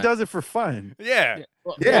 but he does it for fun. Yeah.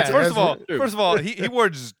 Yeah. First of all, he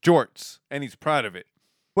wears jorts and he's proud of it.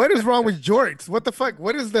 What is wrong with jorts? What the fuck?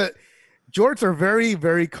 What is the jorts are very,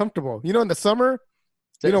 very comfortable. You know, in the summer,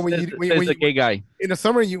 when a gay guy in the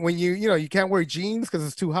summer, you can't wear jeans because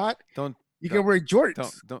it's too hot. You can wear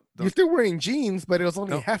jorts. Don't. You're still wearing jeans, but it was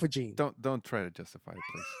only half a jean. Don't try to justify it,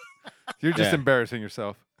 please. You're just embarrassing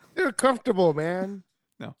yourself. They're comfortable, man.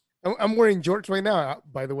 No. I'm wearing jorts right now,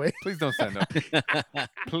 by the way. Please don't stand up.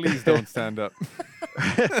 Please don't stand up.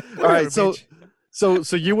 All right, so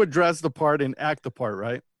you would dress the part and act the part,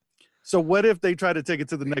 right? So what if they try to take it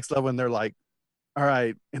to the next level and they're like, all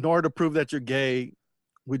right, in order to prove that you're gay,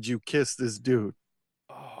 would you kiss this dude?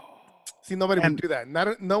 See, nobody would do that.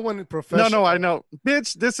 No one professional. No, I know.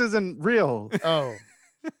 Bitch, this isn't real. Oh.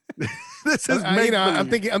 This is I'm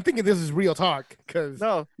thinking this is real talk.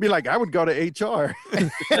 No, be like, I would go to HR.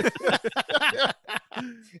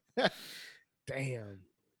 Damn.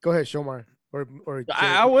 Go ahead, Shomar. Or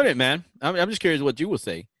I wouldn't, man. I'm just curious what you would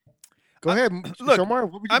say. Go ahead, look,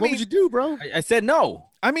 Shomar. What would you do, bro? I said no.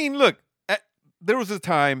 I mean, look, there was a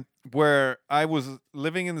time where I was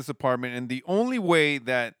living in this apartment, and the only way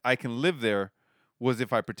that I can live there was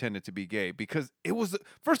if I pretended to be gay, because it was,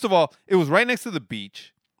 first of all, it was right next to the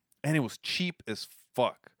beach, and it was cheap as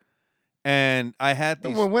fuck. And I had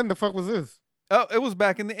these. Well, when the fuck was this? Oh, it was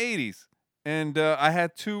back in the 80s, and I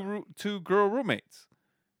had two girl roommates,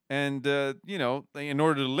 and in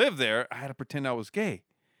order to live there, I had to pretend I was gay.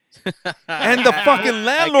 And the fucking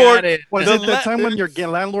landlord was it the time when your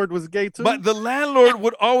landlord was gay too? But the landlord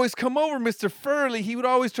would always come over, Mr. Furley. He would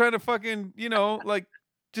always try to fucking, like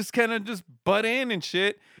just kind of just butt in and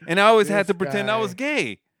shit. And I always had to pretend I was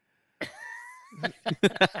gay.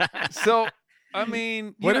 So, I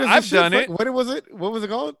mean, I've done it. What was it? What was it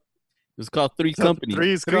called? It was called Three's Company.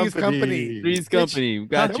 Three's Company. Three's Company.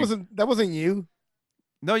 That wasn't you.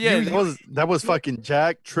 No, yeah. That was fucking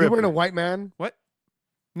Jack Tripper. You weren't a white man. What?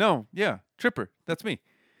 No, yeah. Tripper. That's me.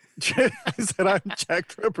 I said I'm Jack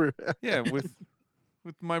Tripper. Yeah, with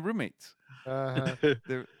my roommates. They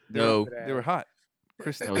were hot.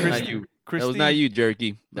 Christy, that was not you. Christy, that was not you,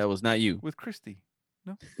 Jerky. That was not you. With Christy.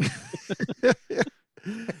 No.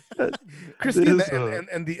 Christy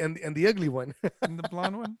and the ugly one. And the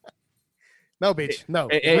blonde one? No, bitch. No.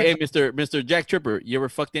 Hey, Mr. Jack Tripper, you ever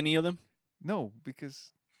fucked any of them? No,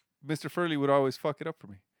 because Mr. Furley would always fuck it up for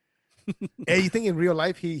me. Hey, you think in real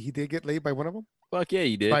life he did get laid by one of them? Fuck yeah,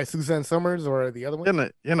 he did. By Suzanne Summers or the other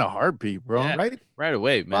one? In a heartbeat, bro. Yeah, right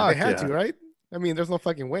away, man. Oh, I had to, right? I mean, there's no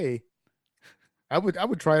fucking way. I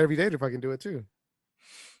would try every day if I can do it too.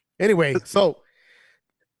 Anyway, the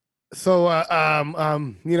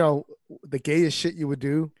gayest shit you would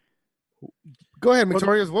do. Go ahead,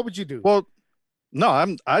 Victorious. What would you do? Well,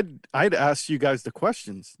 no, I'd ask you guys the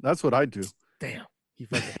questions. That's what I do. Damn.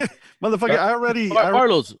 Motherfucker,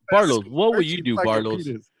 Barlos, what would you do,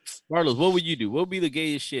 Barlos? Barlos, what would you do? What would be the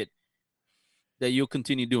gayest shit that you'll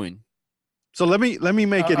continue doing? So let me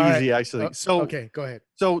make it easy, actually. Okay, go ahead.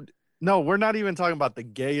 So no, we're not even talking about the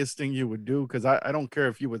gayest thing you would do, because I don't care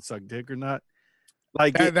if you would suck dick or not.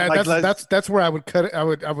 Like that's where I would cut it. I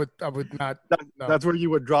would not. No. That's where you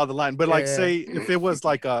would draw the line. But say if it was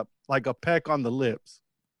like a peck on the lips,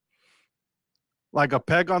 like a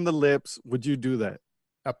peck on the lips, would you do that?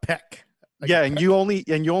 A peck. And you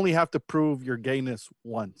only have to prove your gayness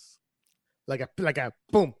once. Like a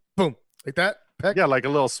boom, boom, like that. Peck? Yeah, like a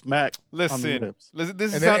little smack. Listen, on the lips.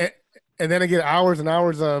 This is and then I get hours and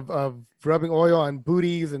hours of rubbing oil on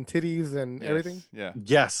booties and titties and everything. Yeah.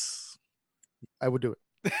 Yes. I would do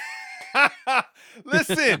it.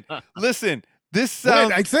 Listen. This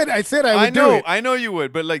sounds. I said I would do it. I know you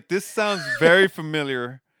would, but like this sounds very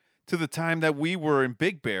familiar to the time that we were in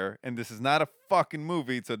Big Bear, and this is not a fucking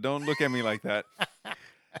movie, so don't look at me like that.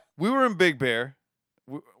 We were in Big Bear,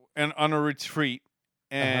 and on a retreat,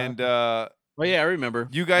 and oh yeah, I remember.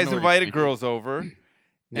 You guys invited girls over,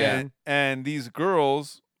 Yeah. and these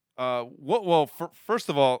girls. First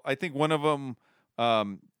of all, I think one of them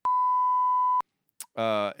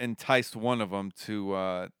enticed one of them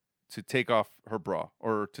to take off her bra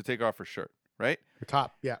or to take off her shirt, right? Her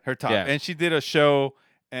top, yeah. Her top. Yeah. And she did a show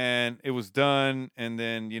and it was done. And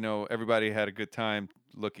then, everybody had a good time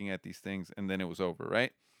looking at these things and then it was over,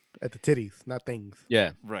 right? At the titties, not things.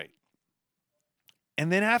 Yeah. Right.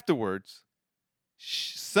 And then afterwards,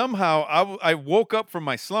 somehow I woke up from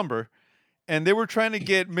my slumber and they were trying to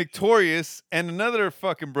get Victorious and another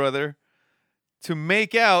fucking brother to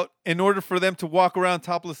make out in order for them to walk around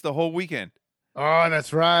topless the whole weekend. Oh,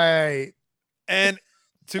 that's right. And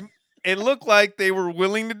it looked like they were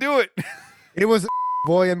willing to do it. It was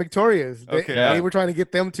Boy and Victorious. Okay. They were trying to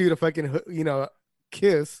get them two to fucking,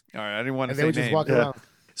 kiss. All right, I didn't want to And say they would just names. walk around.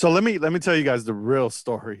 So let me tell you guys the real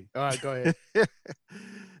story. All right, go ahead.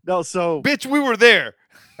 No, so Bitch, we were there.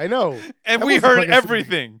 I know. And That we was a heard fucking-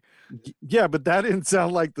 everything. yeah, but that didn't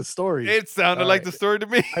sound like the story. It sounded All like right. the story to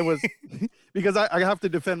me. I was because I have to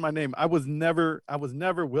defend my name. I was never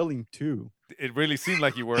willing to. It really seemed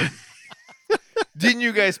like you were. Didn't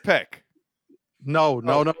you guys peck? No.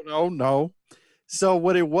 So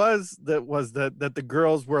what it was that the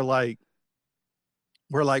girls were like,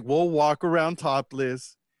 we'll walk around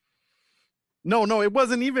topless. No, it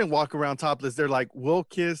wasn't even walk around topless. They're like, we'll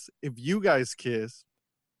kiss if you guys kiss.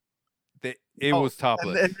 It was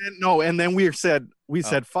topless. And then we said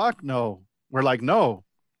fuck no. We're like, no.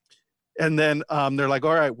 And then they're like,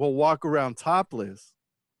 all right, we'll walk around topless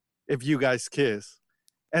if you guys kiss.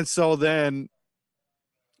 And so then,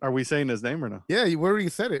 are we saying his name or no? Yeah, you already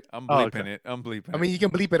said it. I'm Oh, bleeping okay. it. I'm bleeping I mean, you can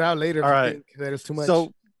bleep it out later if All you right. think that it's too much.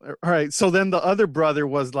 So, all right. So then the other brother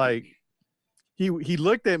was like, he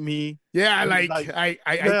looked at me. yeah, and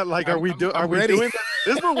like, are we doing ready.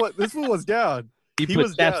 that? This one was down. He He put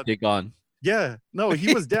was down. chapstick on. Yeah, no,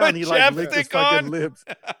 he was He down. put He like licked his chapstick fucking on? lips.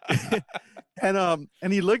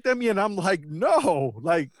 And he looked at me and I'm like, no,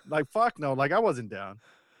 like fuck no, like I wasn't down.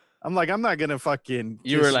 I'm like, I'm not gonna fucking.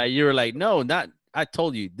 You were like, no, not. I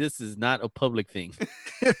told you this is not a public thing.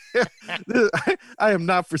 I am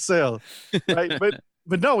not for sale, right? But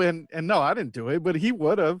no, and no, I didn't do it. But he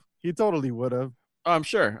would have. He totally would have. Oh, I'm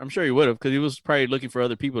sure he would have because he was probably looking for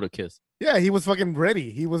other people to kiss. Yeah, he was fucking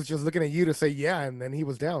ready. He was just looking at you to say yeah, and then he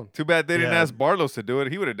was down. Too bad they didn't Yeah. ask Barlos to do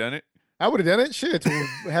it. He would have done it. I would have done it. Shit, to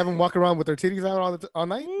have him walk around with their titties out all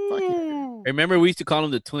night. Fuck yeah. Remember, we used to call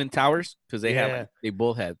them the Twin Towers because they Yeah. they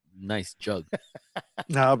both had nice jug.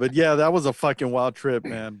 No, but yeah, that was a fucking wild trip,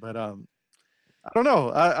 man. But I don't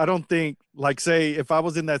know. I don't think, like, say if I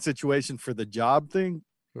was in that situation for the job thing,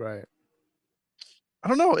 Right. I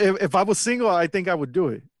don't know. If I was single, I think I would do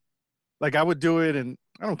it. Like I would do it, and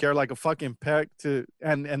I don't care, like a fucking peck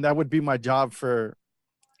and that would be my job for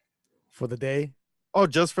the day. Oh,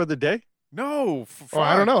 just for the day? No. Or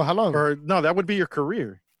I don't know how long. Or no, that would be your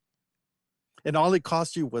career. And all it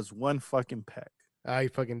cost you was one fucking peck. I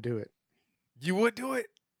fucking do it. You would do it?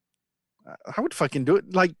 I would fucking do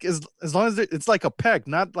it. Like as long as it's like a peck,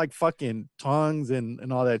 not like fucking tongues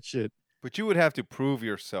and all that shit. But you would have to prove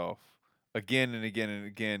yourself again and again and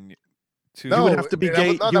again. You would have to be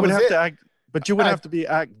gay. You would have to act, but you would I- have to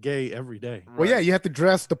act gay every day. Well, yeah, you have to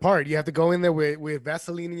dress the part. You have to go in there with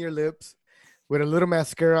Vaseline in your lips, with a little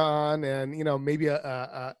mascara on, and maybe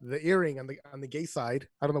the earring on the gay side.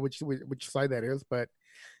 I don't know which side that is, but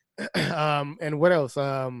and what else?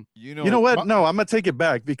 You know what? No, I'm gonna take it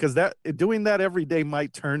back because doing that every day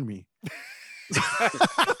might turn me. So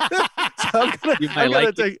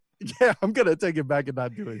I'm gonna take it back and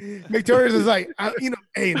not do it. Victoria's is like,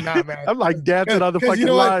 hey, nah, man. I'm like dancing on the 'Cause fucking you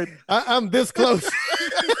know what? line. I'm this close.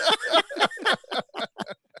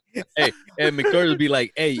 Hey, and Victoria would be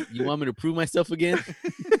like, "Hey, you want me to prove myself again?"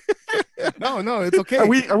 No, it's okay.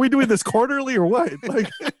 Are we doing this quarterly or what? Like,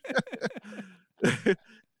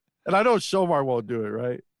 and I know Shomar won't do it,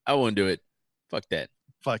 right? I won't do it. Fuck that.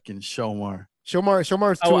 Fucking Shomar. Shomar's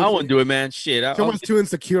I too. won't do it, man. Shit. Shomar's too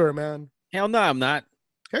insecure, man. Hell no, I'm not.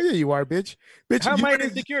 Hell yeah, you are, bitch. Bitch, How am you I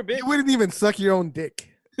wouldn't- insecure, bitch? You wouldn't even suck your own dick,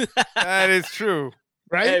 That is true.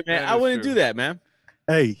 right? Hey, man, I wouldn't do that, man.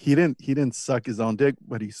 Hey, he didn't suck his own dick,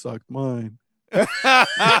 but he sucked mine.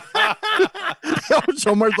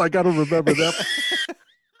 Shomar's like, I don't remember that.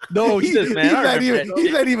 No, Jesus, man, I remember that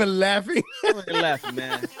he's not even laughing. I'm not laughing,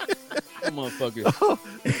 man. Motherfucker. Oh,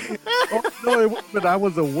 no, it wasn't, but I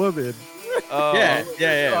was a woman. Oh. Yeah.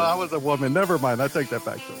 Oh, I was a woman. Never mind. I take that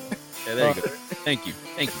back. Yeah, there you go. Thank you.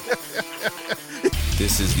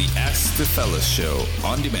 This is the Ask the Fellas show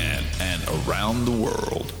on demand and around the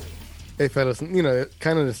world. Hey, fellas, you know,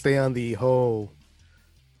 kind of to stay on the whole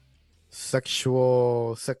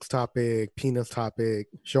sexual sex topic, penis topic,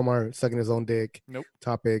 Shomar sucking his own dick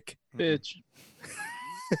topic. Bitch.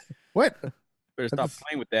 What? Better stop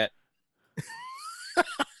playing with that.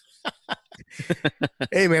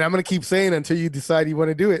 Hey, man, I'm going to keep saying it until you decide you want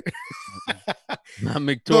to do it. I'm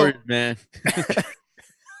victorious, man.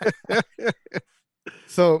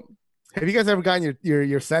 So, have you guys ever gotten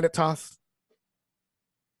your salad tossed?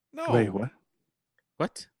 No. Wait, what?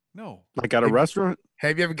 What? No. Like at a restaurant?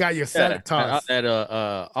 Have you ever got your salad tossed? At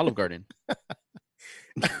Olive Garden.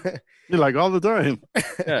 You're like all the time.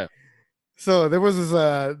 Yeah. So there was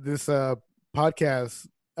this podcast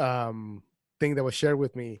thing that was shared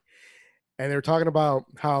with me, and they were talking about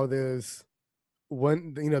how there's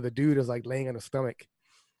one, you know, the dude is like laying on his stomach,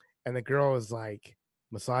 and the girl is like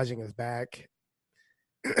massaging his back,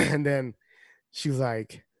 and then she's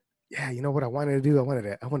like, "Yeah, you know what I wanted to do? I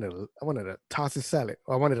wanted to toss his salad,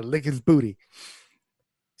 or I wanted to lick his booty."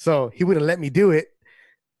 So he wouldn't let me do it,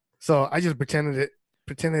 so I just pretended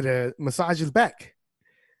to massage his back.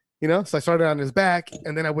 You know, so I started on his back,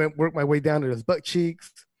 and then I worked my way down to his butt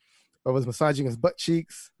cheeks. I was massaging his butt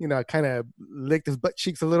cheeks. You know, I kind of licked his butt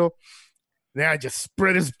cheeks a little. Then I just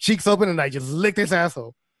spread his cheeks open, and I just licked his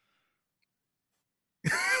asshole.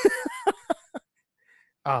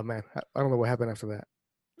 Oh, man. I don't know what happened after that.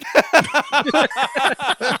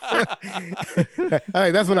 All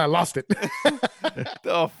right, that's when I lost it.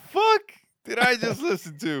 The fuck did I just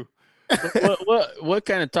listen to? What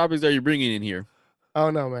kind of topics are you bringing in here? Oh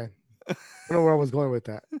no, man! I don't know where I was going with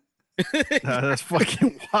that. That's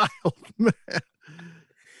fucking wild, man.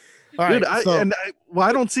 All Dude, right,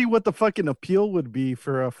 I don't see what the fucking appeal would be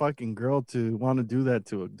for a fucking girl to want to do that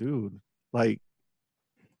to a dude. Like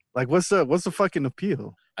what's the fucking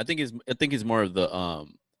appeal? I think it's more of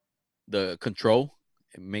the control,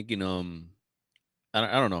 making I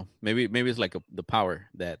don't know. Maybe it's like the power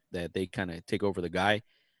that they kind of take over the guy.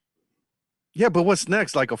 Yeah, but what's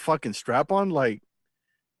next? Like a fucking strap on? Like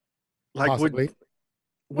possibly.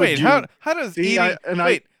 Wait, how does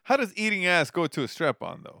how does eating ass go to a strap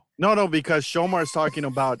on though? No, because Shomar's talking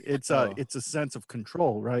about it's a sense of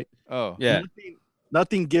control, right? Oh, yeah.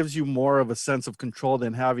 Nothing gives you more of a sense of control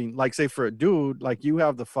than having, like, say for a dude, like you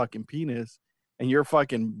have the fucking penis and you're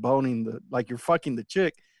fucking boning you're fucking the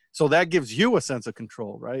chick. So that gives you a sense of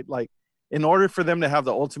control, right? Like in order for them to have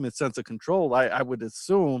the ultimate sense of control, I would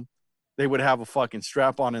assume they would have a fucking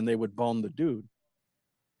strap on and they would bone the dude.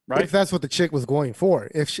 Right? If that's what the chick was going for.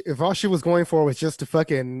 If all she was going for was just to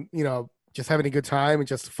fucking, you know, just having a good time and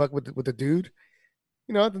just to fuck with the dude,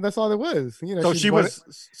 you know, then that's all it was. You know,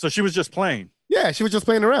 so she was just playing. Yeah, she was just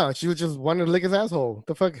playing around. She was just wanting to lick his asshole.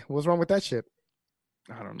 The fuck? What's wrong with that shit?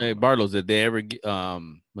 I don't know. Hey, Bartles, did they ever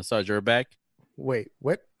massage her back? Wait,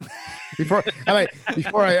 what? Before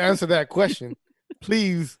I answer that question,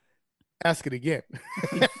 please ask it again.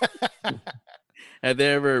 Have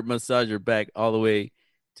they ever massaged her back all the way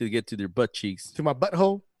to get to their butt cheeks? To my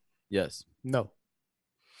butthole? Yes. No.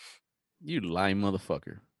 You lying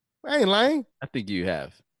motherfucker. I ain't lying. I think you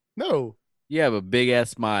have. No. You have a big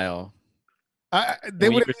ass smile. They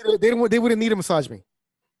wouldn't need to massage me.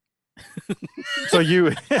 So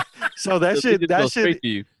that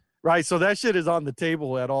shit, right? So that shit is on the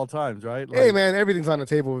table at all times, right? Like, hey man, everything's on the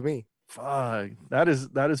table with me. Fuck, that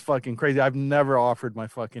is fucking crazy. I've never offered my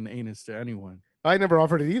fucking anus to anyone. I never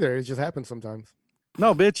offered it either. It just happens sometimes.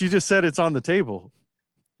 No, bitch, you just said it's on the table.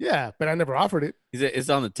 Yeah, but I never offered it. He said it's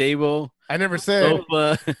on the table. I never said.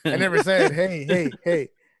 Sofa. I never said, hey,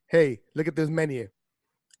 look at this menu.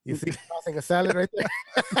 You see tossing a salad right there?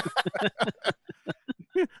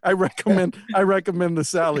 I recommend the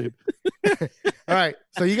salad. All right,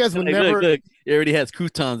 so you guys would Hey, never. Look, it already has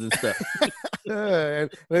croutons and stuff.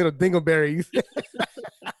 And little dingleberries.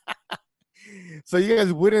 So you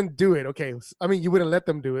guys wouldn't do it. Okay, I mean you wouldn't let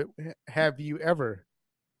them do it. Have you ever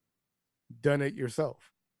done it yourself?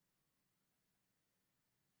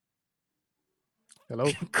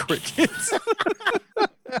 Hello, crickets.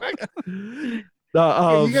 You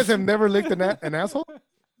guys have never licked an asshole?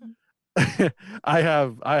 I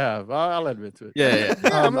have. I'll admit to it. Yeah.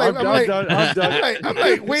 I'm like,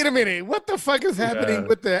 wait a minute. What the fuck is happening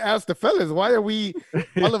with the Ask the Fellas? Why are we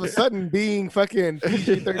all of a sudden being fucking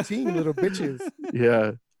PG-13 little bitches?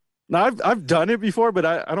 Yeah. No, I've done it before, but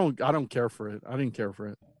I don't care for it. I didn't care for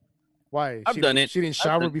it. Why? I've done it. She didn't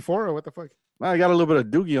shower before, or what the fuck? I got a little bit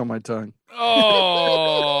of doogie on my tongue.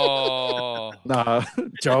 Oh. Nah,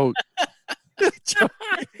 joke. You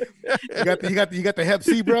got the Hep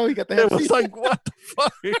C, bro. You got the Hep It C. was like, what the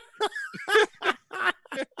fuck?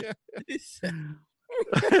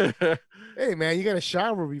 Hey, man, you got to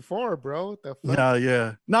shower before, bro. What the fuck?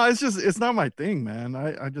 Yeah. No, it's not my thing, man.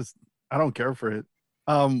 I don't care for it.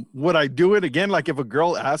 Would I do it again? Like if a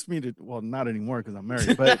girl asked me to, well, not anymore because I'm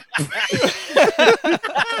married, but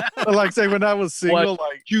like say when I was single,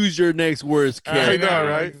 like choose your next words, I know,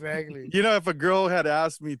 right? Exactly. You know, if a girl had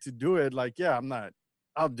asked me to do it, like, yeah,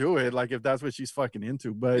 I'll do it. Like if that's what she's fucking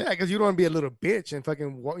into, but Yeah, because you don't want to be a little bitch and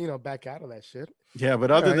fucking, back out of that shit. yeah,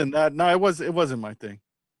 but other than that, no, it wasn't my thing.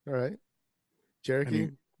 All right. Cherokee,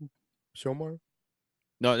 Shomar.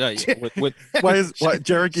 No, with what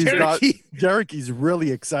Cherokee's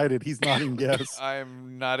really excited. He's nodding yes.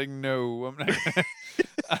 I'm nodding no. I'm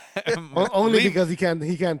not. Only because he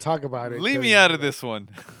can't talk about it. Leave me out of this one.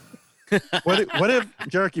 What if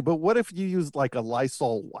Cherokee? But what if you use like a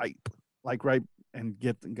Lysol wipe, like right, and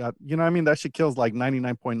got you know what I mean? That shit kills like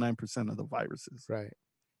 99.9% of the viruses. Right.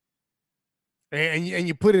 And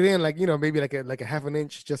you put it in like maybe like a half an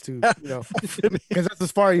inch just to because that's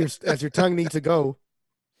as far as your tongue needs to go,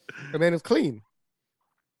 and then it's clean.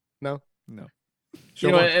 No.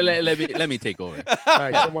 Let me take over. All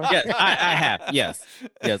right, yes, I have. Yes,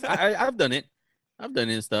 I've done it. I've done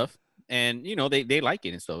it and stuff, and they like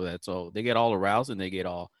it and stuff. That so they get all aroused and they get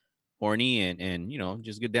all horny and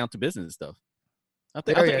just get down to business and stuff. I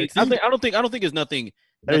don't think it's nothing.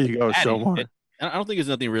 There you go, Shomar. I don't think there's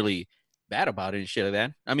nothing really bad about it and shit like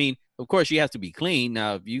that. I mean, of course, she has to be clean.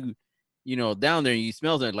 Now, if you down there and you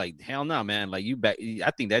smell it, like hell no, man. Like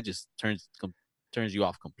I think that just turns you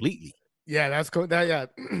off completely. Yeah, that's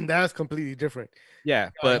that's completely different.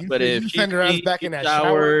 Yeah, but if you send her ass back in that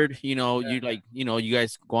showered, shower, you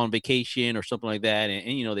guys go on vacation or something like that,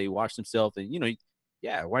 and they wash themselves, and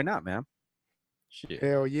yeah, why not, man? Shit.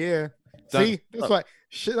 Hell yeah. See, that's why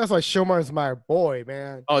Shomar's my boy,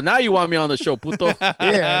 man. Oh, now you want me on the show, puto?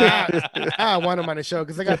 Yeah, I want him on the show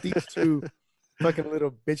because I got these two fucking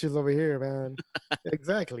little bitches over here, man.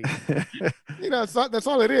 Exactly. That's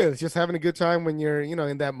all it is. Just having a good time when you're,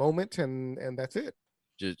 in that moment, and that's it.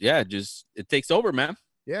 Just it takes over, man.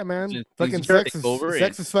 Yeah, man. Just fucking sex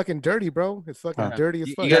is fucking dirty, bro. It's fucking dirty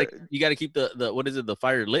as fuck. You gotta keep the the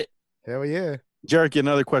fire lit. Hell yeah. Jerick,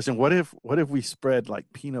 another question. What if we spread like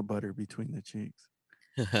peanut butter between the cheeks?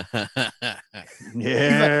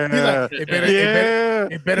 Yeah.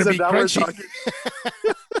 It better be crunchy.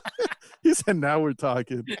 He said, now we're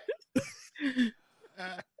talking.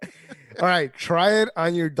 All right, try it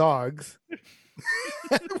on your dogs.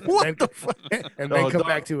 What the fuck? And then come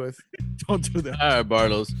back to us. Don't do that. All right,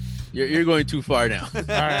 Barlos. You're going too far now. All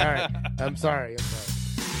right. I'm sorry.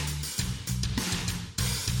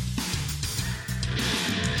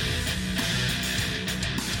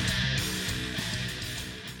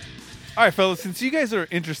 All right, fellas, since you guys are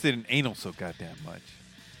interested in anal so goddamn much.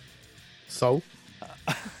 So?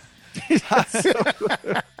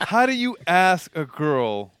 How do you ask a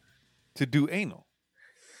girl to do anal?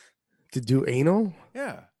 To do anal?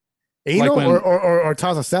 Yeah. Anal like or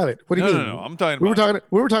tossing salad? What do you mean? No. I'm talking we were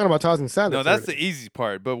talking about tossing salad. No, that's the easy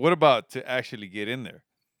part. But what about to actually get in there?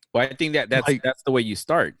 Well, I think that's the way you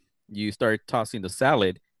start. You start tossing the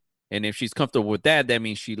salad, and if she's comfortable with that, that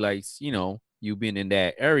means she likes, you being in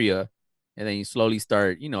that area, and then you slowly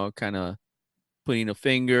start, kind of putting a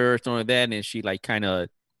finger or something like that, and she like kind of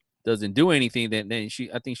doesn't do anything. Then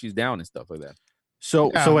I think she's down and stuff like that.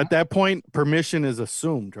 So at that point, permission is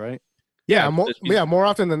assumed, right? Yeah, more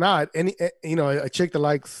often than not, a chick that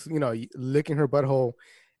likes, licking her butthole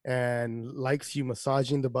and likes you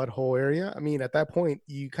massaging the butthole area. I mean, at that point,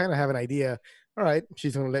 you kind of have an idea. All right,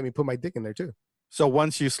 she's gonna let me put my dick in there too. So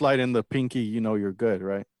once you slide in the pinky, you're good,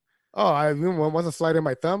 right? Oh, once I slide in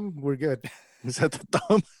my thumb, we're good. Is that the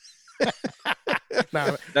thumb?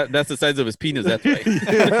 Nah. That's the size of his penis. That's right.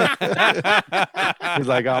 He's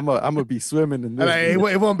like, I'm gonna be swimming in this. It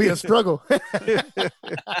won't be a struggle.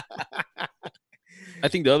 I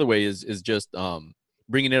think the other way is just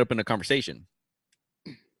bringing it up in a conversation.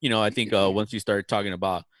 I think once you start talking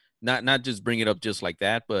about not just bring it up just like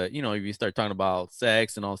that, but if you start talking about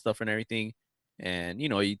sex and all stuff and everything, and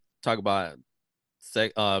you talk about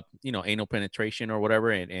sex, anal penetration or whatever,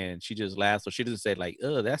 and she just laughs, or she doesn't say like,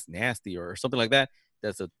 "Oh, that's nasty" or something like that.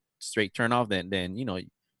 That's a straight turn off. Then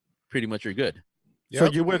pretty much you're good. Yep.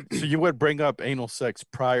 So you would bring up anal sex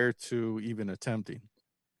prior to even attempting.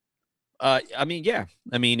 I mean, yeah.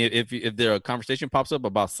 I mean, if the conversation pops up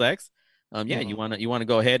about sex, you want to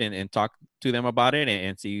go ahead and talk to them about it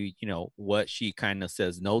and see, what she kind of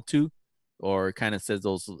says no to, or kind of says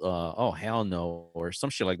those oh hell no or some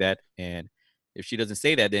shit like that. And if she doesn't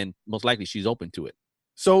say that, then most likely she's open to it.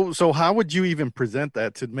 So how would you even present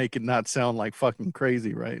that to make it not sound like fucking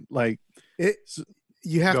crazy, right? Like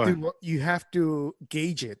you have to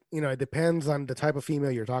gauge it. You know, it depends on the type of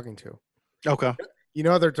female you're talking to. Okay. You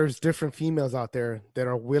know, there's different females out there that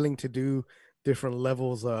are willing to do different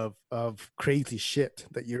levels of crazy shit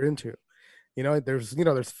that you're into. You know,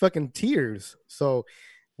 there's fucking tiers. So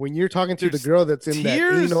when you're talking to the girl that's in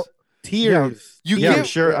tiers? that tears,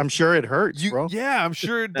 I'm sure it hurts, bro. Yeah, I'm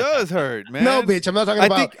sure it does hurt, man. No, bitch, I'm not talking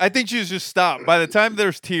about. I think you just stop. By the time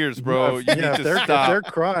there's tears, bro, you need to stop. If they're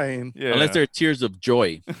crying, unless they're tears of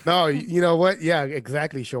joy. No, you know what? Yeah,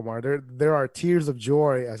 exactly, Shomar. There are tears of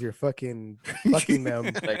joy as you're fucking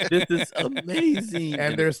them. Like, this is amazing.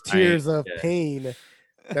 And there's tears of pain.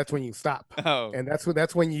 That's when you stop. Oh. And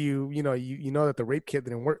that's when you know that the rape kit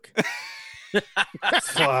didn't work.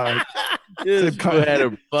 Fuck.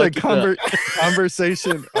 The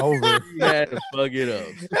conversation over. You had to fuck it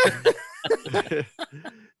up.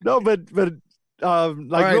 No, but like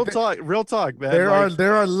right, real talk, man. There are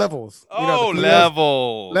levels.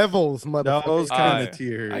 Levels, motherfucker. Those kind of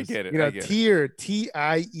tears. I get it. You know, tier,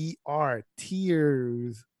 TIER,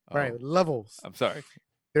 tears. Right, levels. I'm sorry.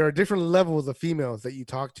 There are different levels of females that you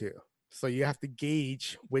talk to, so you have to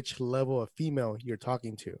gauge which level of female you're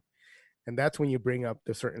talking to. And that's when you bring up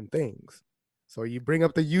the certain things. So you bring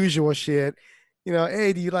up the usual shit, you know,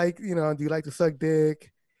 hey, do you like to suck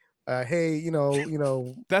dick? Hey, you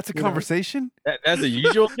know. That's a conversation? That's a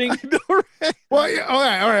usual thing? Well, yeah, all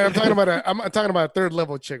right. I'm talking about a third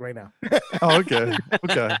level chick right now. Oh, okay.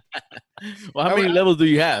 Well, how many levels do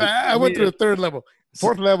you have? I went to the third level.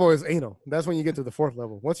 Fourth level is anal. That's when you get to the fourth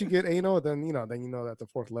level. Once you get anal, then you know that's the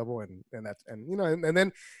fourth level, and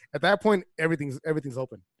then at that point everything's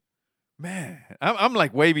open. Man, I'm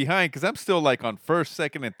like way behind because I'm still like on first,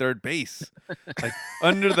 second, and third base, like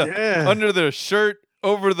under the shirt,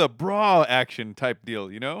 over the bra action type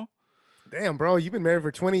deal, you know? Damn, bro, you've been married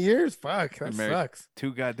for 20 years. Fuck, that sucks.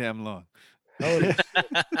 Too goddamn long.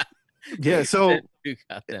 Yeah, so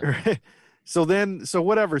so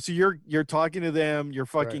whatever. So you're talking to them, you're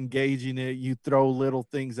fucking gauging it. You throw little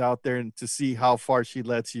things out there and to see how far she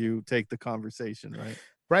lets you take the conversation, right?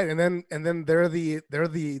 Right, and then they're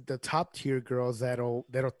the top tier girls that'll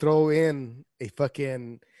throw in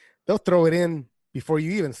they'll throw it in before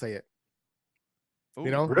you even say it. Ooh,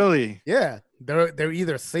 you know, really? Yeah, they'll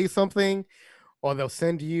either say something or they'll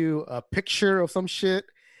send you a picture of some shit,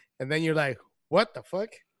 and then you're like, what the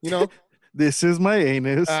fuck? You know, this is my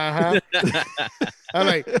anus. I'm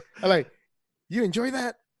like, you enjoy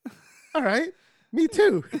that? All right. Me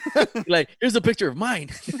too. Like, here's a picture of mine.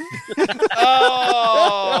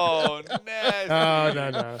 Oh, nasty. Oh,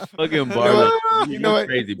 no. Fucking Barlow. You know what?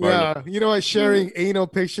 Crazy Barlow. Yeah, you know what? Sharing anal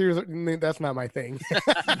pictures, that's not my thing.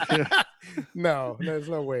 No, there's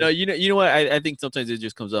no way. No, you know what? I think sometimes it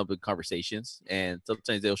just comes up in conversations, and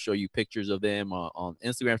sometimes they'll show you pictures of them on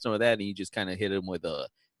Instagram, some of that, and you just kind of hit them with a,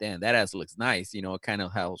 damn, that ass looks nice. You know, kind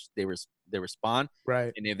of how they respond.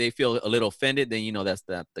 Right. And if they feel a little offended, then you know that's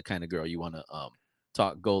the kind of girl you want to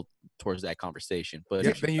go towards that conversation. But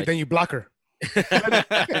then you block her. No,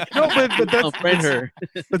 but that's unfriend her.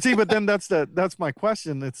 But see, but then that's my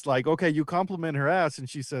question. It's like, okay, you compliment her ass, and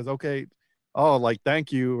she says, okay, oh, like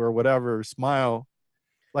thank you or whatever, smile.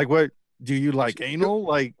 Like, what do you like anal?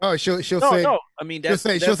 Like, oh, she'll say. No. I mean, she'll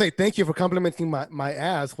say thank you for complimenting my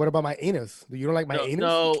ass. What about my anus? You don't like my anus?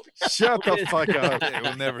 No, shut the fuck up. They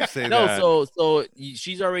will never say that. No, so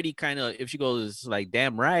she's already kind of, if she goes like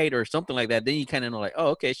damn right or something like that, then you kind of know like, oh,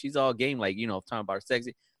 okay, she's all game, like, you know, talking about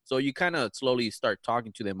sexy. So you kind of slowly start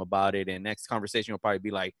talking to them about it, and next conversation will probably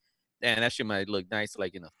be like, damn, that shit might look nice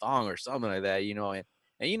like in a thong or something like that, you know. And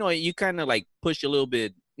you know, you kind of like push a little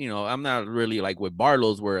bit. You know, I'm not really like with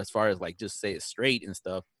Barlow's where as far as like just say it straight and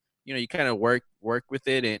stuff. You know, you kind of work with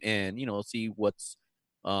it and you know, see what's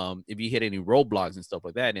if you hit any roadblocks and stuff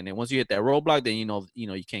like that. And then once you hit that roadblock, then you know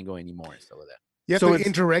you can't go anymore and stuff like that. You have to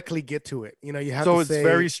indirectly get to it. You know, you have to say. So it's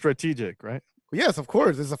very strategic, right? Yes, of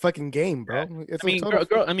course. It's a fucking game, bro.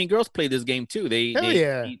 Yeah. Girls play this game too.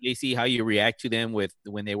 They see how you react to them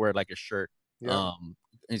when they wear like a shirt,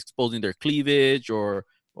 exposing their cleavage or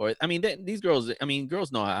I mean, these girls. I mean,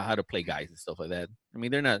 girls know how to play guys and stuff like that. I mean,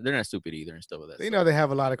 they're not stupid either and stuff like that. They know they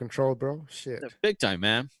have a lot of control, bro. Shit, big time,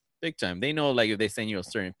 man, big time. They know like if they send you a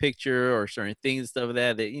certain picture or certain things and stuff like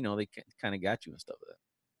that, they they kind of got you and stuff like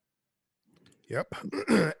that.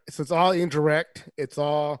 Yep. So it's all indirect. It's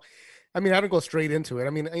all. I mean, I don't go straight into it. I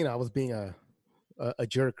mean, I was being a a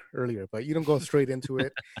jerk earlier, but you don't go straight into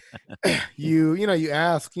it. You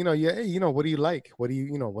ask, what do you like? What do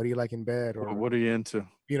you like in bed, or what are you into?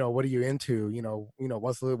 What are you into?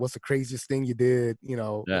 What's the craziest thing you did?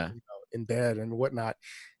 In bed and whatnot.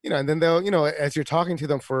 And then they'll, as you're talking to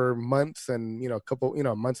them for months and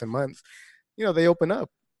months and months, they open up,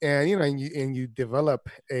 and you develop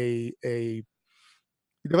a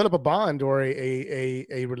bond or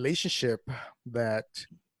a relationship that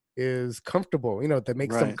is comfortable, that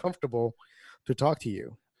makes them comfortable to talk to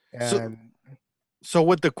you. And so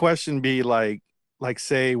would the question be like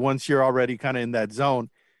say once you're already kind of in that zone,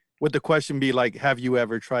 would the question be like, have you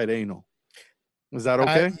ever tried anal? Is that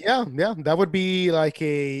okay? Yeah. That would be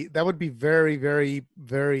very, very,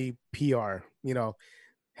 very PR.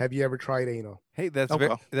 Have you ever tried anal? Hey,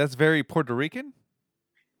 that's very Puerto Rican.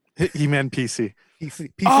 He meant PC.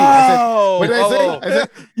 PC. Oh, what did I say?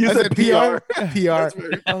 I said PR. PR.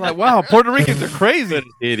 I'm like, wow, Puerto Ricans are crazy.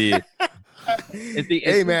 Idiot.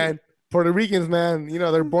 Hey, man, Puerto Ricans, man,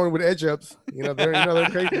 they're born with edge ups. They're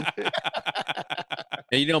crazy.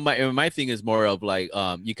 And my thing is more of like,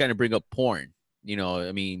 you kind of bring up porn.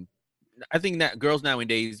 I mean, I think that girls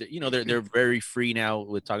nowadays, they're very free now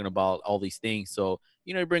with talking about all these things. So,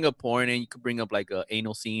 you bring up porn, and you could bring up like a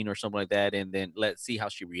anal scene or something like that, and then let's see how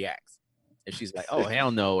she reacts. If she's like, "Oh hell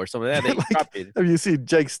no," or something like that, then drop it. Have you seen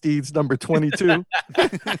Jake Steed's number 22? minute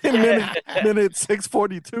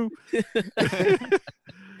 6:42.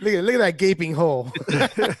 Look at that gaping hole.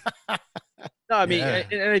 No, I mean,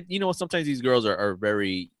 and sometimes these girls are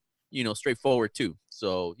very, straightforward too.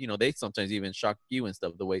 So, they sometimes even shock you and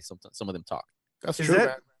stuff the way some of them talk. That's true,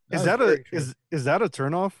 man. Is that a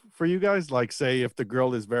turnoff for you guys? Like, say if the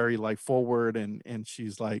girl is very like forward and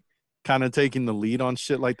she's like kind of taking the lead on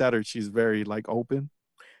shit like that, or she's very like open.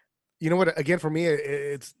 You know what? Again, for me,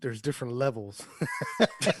 there's different levels.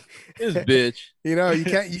 This bitch.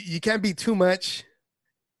 You can't be too much,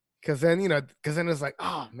 because then it's like,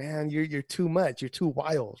 oh man, you're too much. You're too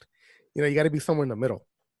wild. You got to be somewhere in the middle.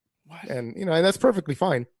 What? And and that's perfectly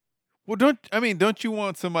fine. Well, don't you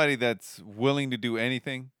want somebody that's willing to do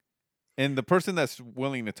anything? And the person that's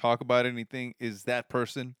willing to talk about anything is that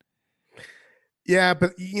person. Yeah,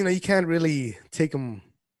 but you can't really take them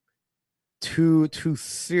too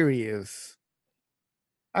serious.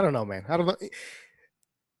 I don't know, man. I don't know.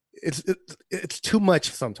 It's too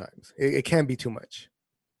much sometimes. It can be too much.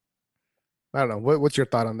 I don't know. What's your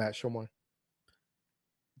thought on that, Shomar?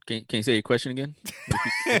 Can you say your question again?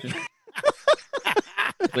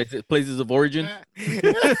 Places of origin.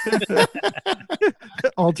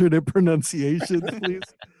 Alternate pronunciation, please.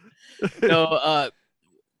 No,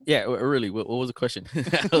 yeah, really. What was the question?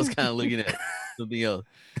 I was kind of looking at something else.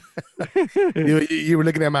 You were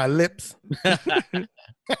looking at my lips.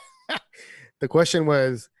 The question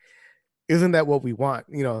was, isn't that what we want?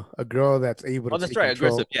 A girl that's able to. Oh, that's right.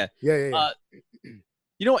 Control. Aggressive. Yeah.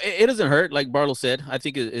 It doesn't hurt. Like Barlow said, I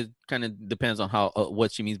think it kind of depends on how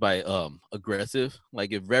what she means by aggressive.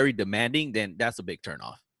 Like if very demanding, then that's a big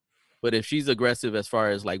turnoff. But if she's aggressive as far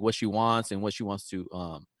as like what she wants and what she wants to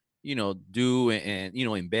do and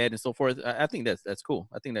in bed and so forth, I think that's cool.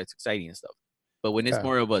 I think that's exciting and stuff. But when it's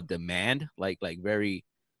more of a demand, like very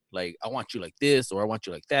like I want you like this or I want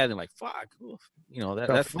you like that, and like fuck,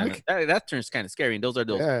 that turns kind of scary. And those are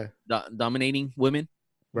those dominating women.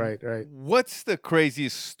 Right. What's the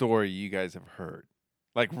craziest story you guys have heard?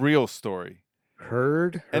 Like real story.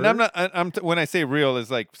 Heard? And I'm when I say real, is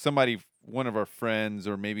like somebody, one of our friends,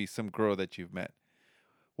 or maybe some girl that you've met.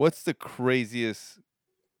 What's the craziest?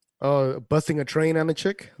 Busting a train on a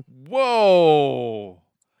chick. Whoa.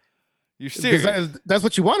 You're serious? That's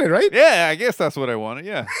what you wanted, right? Yeah, I guess that's what I wanted.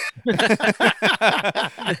 Yeah.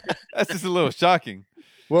 That's just a little shocking.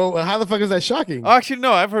 Well, how the fuck is that shocking? Oh, actually,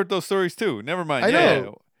 no, I've heard those stories too. Never mind. I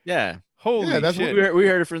know. Yeah. Holy shit. We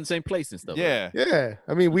heard it from the same place and stuff. Yeah. Right? Yeah.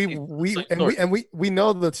 I mean, we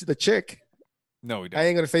know the chick. No, we don't. I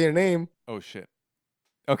ain't gonna say your name. Oh shit.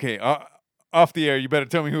 Okay. Off the air, you better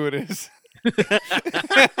tell me who it is.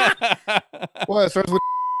 Well, it starts with.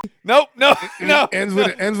 Nope. No. Ends with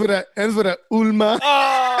a Ulma.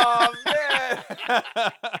 Oh man.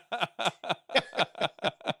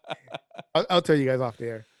 I'll tell you guys off the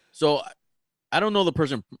air. So I don't know the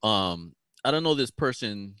person. I don't know this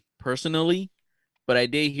person personally, but I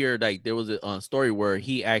did hear like there was a story where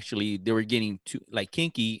they were getting too like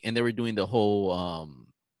kinky, and they were doing the whole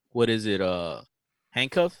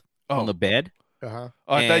handcuff on the bed. Uh-huh.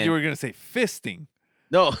 Oh, I thought you were gonna say fisting.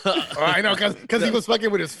 No, I know because he was fucking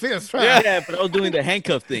with his fist, right? Yeah, but I was doing the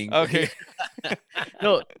handcuff thing. Okay.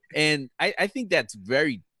 No, and I think that's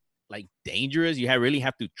very like dangerous. You really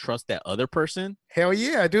have to trust that other person. Hell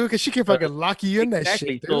yeah, dude, because she can fucking lock you in that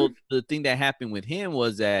shit. Dude. So the thing that happened with him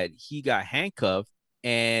was that he got handcuffed,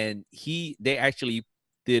 and they actually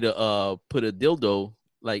did put a dildo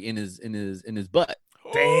like in his butt.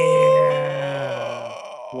 Damn.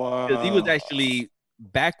 Wow. Because he was actually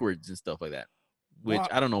backwards and stuff like that, which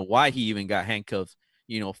I don't know why he even got handcuffed,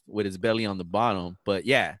 with his belly on the bottom. But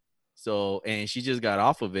yeah, so, and she just got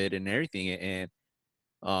off of it and everything. And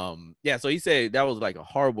yeah, so he said that was like a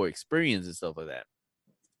horrible experience and stuff like that.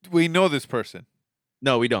 We know this person.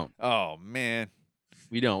 No, we don't. Oh man.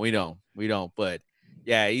 We don't. But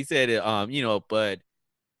yeah, he said it, but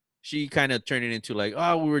she kind of turned it into like,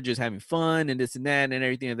 oh, we were just having fun and this and that and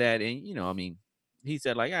everything like that. And, he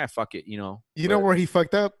said like, fuck it, You know where he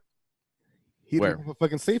fucked up? He where? didn't have a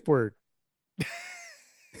fucking safe word.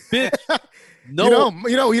 Bitch. No.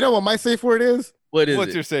 You know what my safe word is?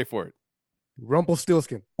 What's your safe word?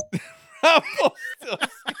 Rumpelstiltskin.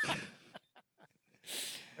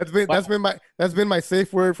 That's been my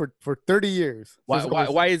safe word for 30 years.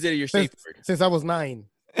 Why is it your safe word? Since I was 9.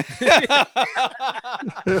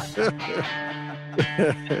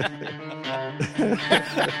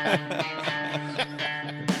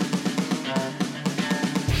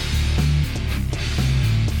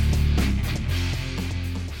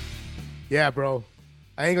 Yeah, bro.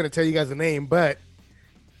 I ain't gonna tell you guys the name, but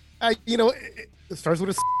it starts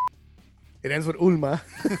with a. It ends with Ulma.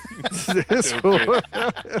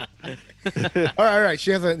 All right.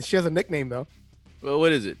 She has a nickname though. Well,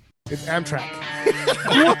 what is it? It's Amtrak.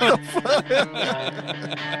 What the fuck?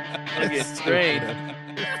 It's great.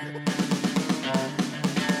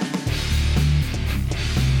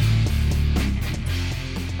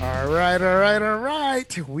 All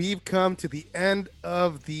right. We've come to the end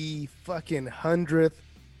of the fucking 100th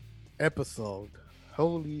episode.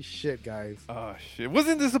 Holy shit, guys. Oh, shit.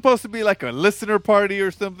 Wasn't this supposed to be like a listener party or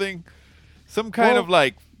something? Some kind of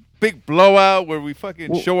like big blowout where we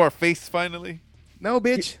fucking show our face finally? No,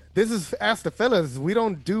 bitch. This is Ask the Fellas. We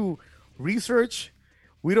don't do research.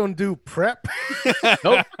 We don't do prep.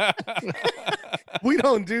 Nope. We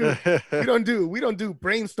don't do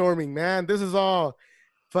brainstorming, man. This is all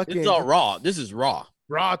fucking. It's all raw. This is raw.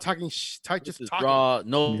 Raw talking. Just talking. Raw.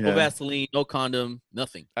 No Vaseline. No condom.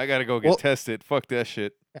 Nothing. I gotta go get tested. Fuck that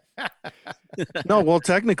shit. No, well,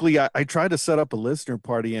 technically, I tried to set up a listener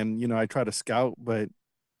party, and I try to scout, but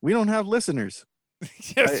we don't have listeners.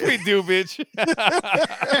 Yes, we do, bitch.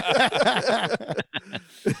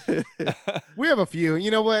 We have a few.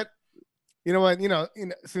 You know what?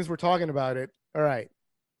 Since we're talking about it, all right.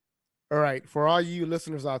 For all you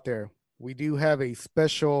listeners out there, we do have a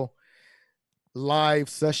special live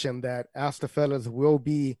session that Ask the Fellas will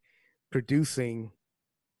be producing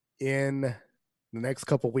in the next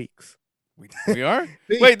couple weeks. We are?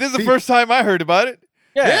 Wait, this is the first time I heard about it.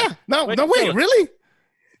 Yeah. No, wait, really?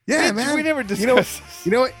 Yeah, man. We never discussed.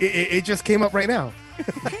 You know what? It just came up right now.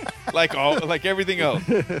 like everything else.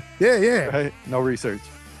 Yeah. Right? No research.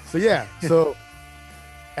 So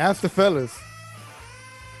Ask the Fellas,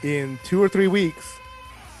 in 2 or 3 weeks,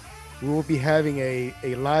 we will be having a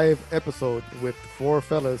live episode with 4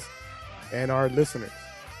 fellas and our listeners.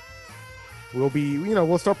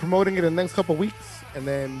 We'll start promoting it in the next couple weeks, and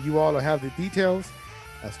then you all will have the details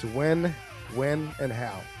as to when, and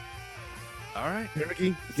how. All right,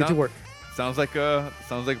 Ricky, get to work. Sounds like a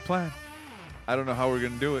plan. I don't know how we're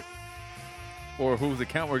gonna do it, or whose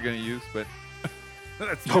account we're gonna use, but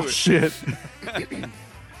let's do it. Shit.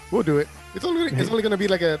 We'll do it. It's only gonna be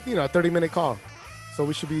like a 30-minute call, so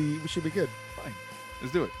we should be good. Fine,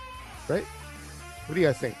 let's do it. Right? What do you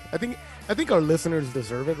guys think? I think our listeners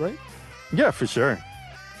deserve it, right? Yeah, for sure.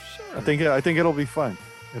 I think it'll be fun.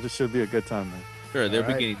 It just should be a good time, man. Sure, they're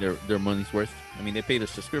getting their money's worth. I mean, they pay the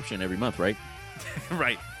subscription every month, right?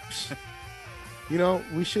 Right.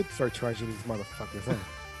 We should start charging these motherfuckers.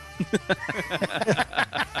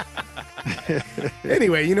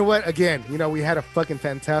 Anyway, you know what? Again, we had a fucking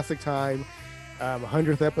fantastic time.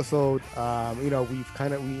 100th episode. We've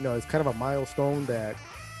kind of, it's kind of a milestone that,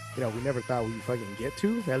 we never thought we'd fucking get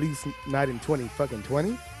to. At least not in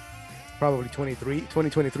 2020. Probably 2023,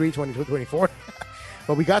 2024.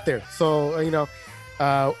 But we got there. So,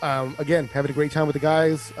 again, having a great time with the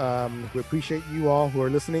guys. We appreciate you all who are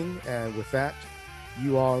listening. And with that,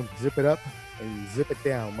 you all zip it up and zip it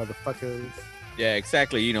down, motherfuckers. Yeah,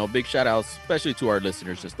 exactly. Big shout outs, especially to our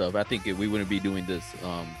listeners and stuff. I think we wouldn't be doing this,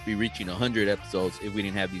 be reaching 100 episodes if we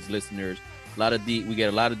didn't have these listeners. We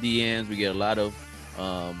get a lot of DMs. We get a lot of,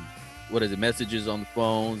 messages on the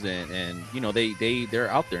phones, and they're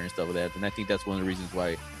out there and stuff like that. And I think that's one of the reasons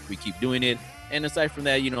why we keep doing it. And aside from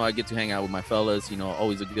that, you know, I get to hang out with my fellas. You know,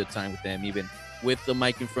 always a good time with them, even with the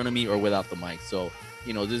mic in front of me or without the mic. So,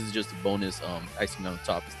 you know, this is just a bonus icing on the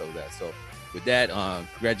top and stuff like that. So with that,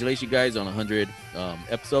 congratulations, guys, on 100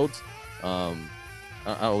 episodes.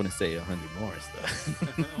 I wouldn't say 100 more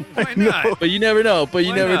stuff. Why not? But you never know. But you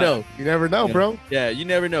Why never not? know. You never know, Yeah. bro. Yeah, you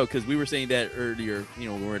never know, because we were saying that earlier. You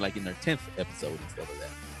know, when we were like in our 10th episode and stuff like that.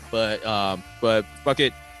 But fuck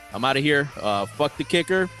it, I'm out of here. Fuck the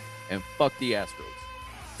kicker and fuck the Astros.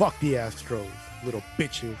 Fuck the Astros, little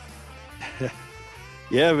bitches.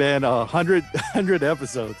 Yeah, man, 100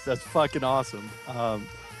 episodes. That's fucking awesome.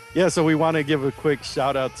 Yeah, so we want to give a quick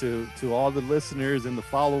shout out to all the listeners and the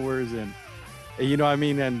followers, and you know what I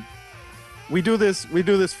mean, and we do this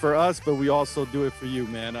for us, but we also do it for you,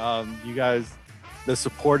 man. You guys, the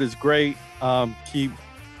support is great. Keep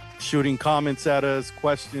shooting comments at us,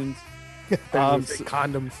 questions.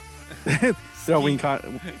 Condoms. Throwing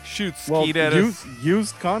Shoot skeet at us.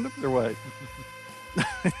 Used condoms or what?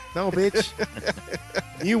 No, bitch.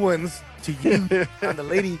 New ones to you on the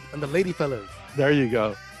lady fellas. There you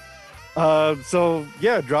go. So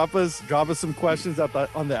yeah, drop us some questions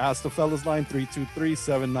on the Ask the Fellas line,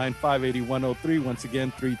 323-795-8103. Once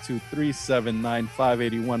again,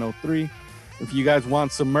 323-795-8103. If you guys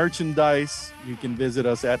want some merchandise, you can visit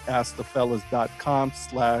us at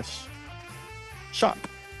askthefellas.com/shop,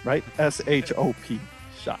 right? SHOP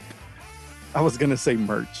shop. I was gonna say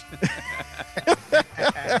merch.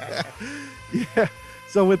 Yeah.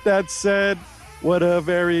 So with that said, what a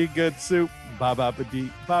very good soup.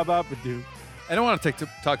 Ba-ba-ba-dee, ba-ba-ba-doo. I don't want to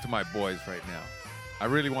talk to my boys right now. I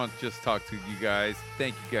really want to just talk to you guys.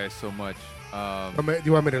 Thank you guys so much. Do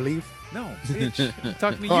you want me to leave? No, bitch. I'm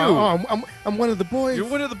talking to you. I'm one of the boys. You're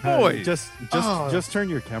one of the boys. Just turn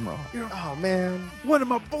your camera off. Oh man, one of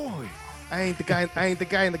my boys. I ain't the guy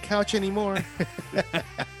in the couch anymore.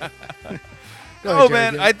 Oh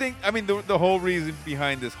man, the whole reason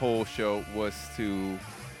behind this whole show was to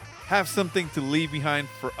have something to leave behind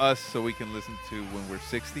for us, so we can listen to when we're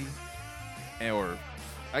 60, or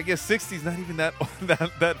I guess 60 is not even that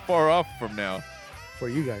far off from now. For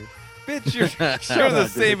you guys, bitch, you're the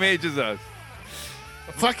same age as us.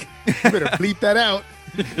 Fuck, you better bleep that out.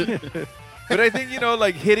 But I think,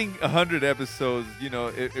 like hitting 100 episodes,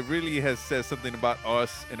 it really says something about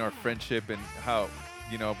us and our friendship and how,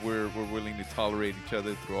 we're willing to tolerate each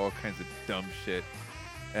other through all kinds of dumb shit.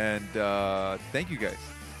 And thank you guys.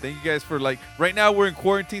 Thank you guys for, right now we're in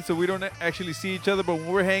quarantine, so we don't actually see each other. But when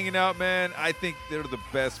we're hanging out, man, I think they're the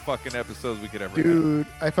best fucking episodes we could ever have. Dude,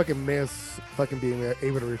 I fucking miss fucking being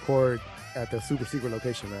able to record at the super secret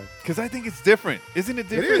location, man. Because I think it's different. Isn't it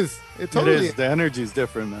different? It is. It totally is. The energy is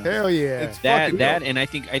different, man. Hell yeah. It's that and I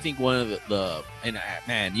think one of the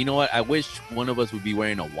man, you know what? I wish one of us would be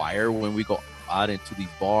wearing a wire when we go out into these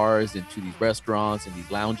bars, into these restaurants, and these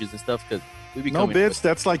lounges and stuff, because we be no, bitch,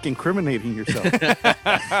 that's like incriminating yourself.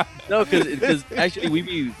 No, because actually we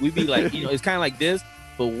be like, it's kind of like this,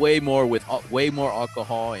 but way more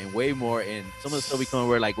alcohol and way more, and some of the stuff we come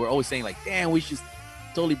where we're always saying like, damn, we should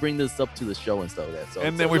totally bring this up to the show and stuff like that. So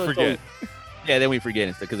and then we forget. Then we forget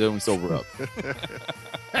and stuff because then we sober up.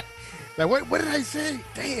 Like what did I say?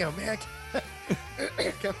 Damn, man, I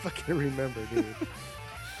can't fucking remember, dude.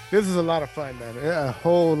 This is a lot of fun, man. A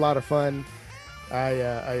whole lot of fun. I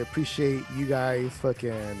appreciate you guys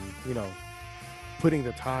fucking, putting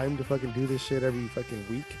the time to fucking do this shit every fucking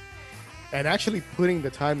week. And actually putting the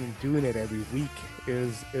time and doing it every week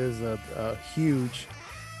is a huge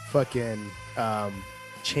fucking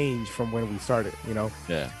change from when we started,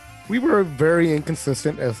 Yeah. We were very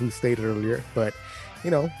inconsistent, as we stated earlier, but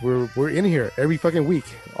we're in here every fucking week,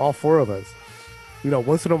 all four of us.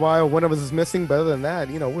 Once in a while one of us is missing, but other than that,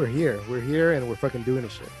 we're here and we're fucking doing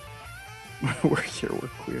this shit. We're here, we're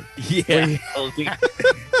queer. Yeah.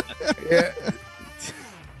 Yeah.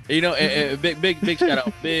 A big shout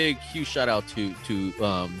out, huge shout out to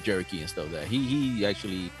Jericho and stuff that he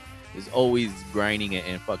actually is always grinding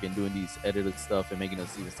and fucking doing these edited stuff and making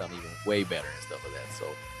us even sound even way better and stuff like that. So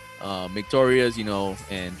Victoria's,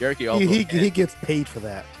 and Jericho also he gets paid for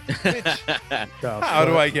that. How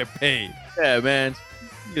do I get paid? Yeah, man.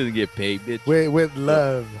 He doesn't get paid, bitch. With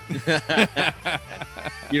love.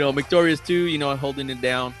 Victoria's too, holding it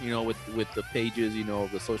down, with the pages,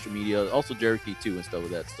 the social media, also Jericho too and stuff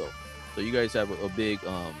like that. So you guys have a big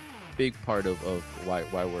part of why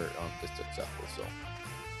we're this successful.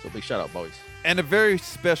 So big shout out, boys. And a very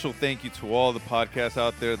special thank you to all the podcasts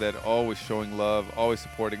out there that are always showing love, always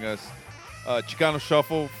supporting us. Chicano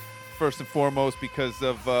Shuffle, first and foremost, because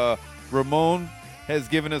of Ramon has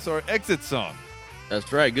given us our exit song.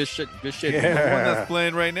 That's right. Good shit. Yeah. The one that's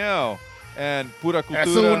playing right now. and Pura Cultura.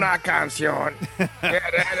 Es una canción.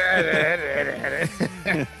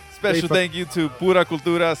 Special thank you to Pura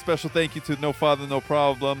Cultura. Special thank you to No Father, No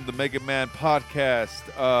Problem, the Mega Man podcast,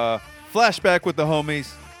 Flashback with the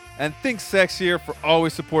Homies, and Think Sexier for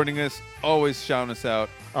always supporting us, always shouting us out.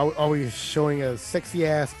 Always showing us sexy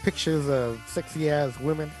ass pictures of sexy ass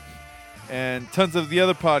women. And tons of the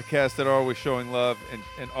other podcasts that are always showing love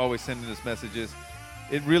and always sending us messages.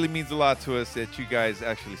 It really means a lot to us that you guys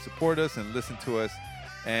actually support us and listen to us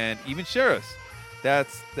and even share us. That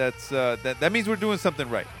means we're doing something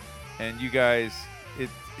right. And you guys, it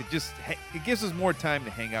gives us more time to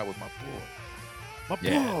hang out with my boys.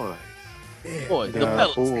 Yeah. Boys,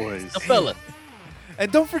 the fellas.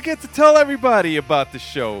 And don't forget to tell everybody about the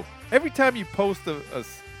show. Every time you post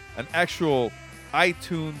an actual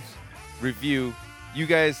iTunes review, you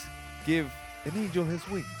guys give an angel his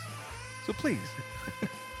wings. So please.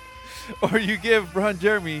 Or you give Ron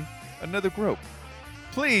Jeremy another grope.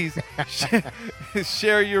 Please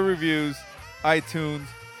share your reviews, iTunes,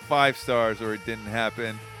 5 stars, or it didn't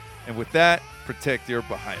happen. And with that, protect your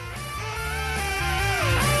behind.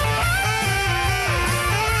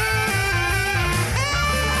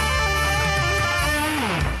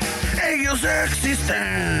 Ellos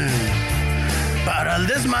existen para el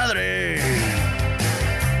desmadre.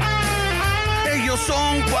 Ellos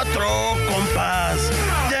son 4 compas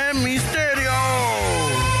de misterio.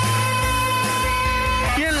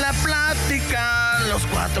 Y en la plática los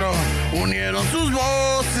 4 unieron sus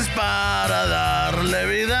voces para darle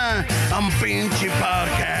vida a un pinche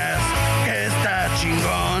podcast que está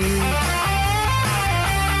chingón.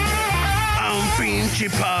 A un pinche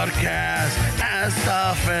podcast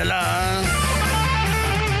está feliz.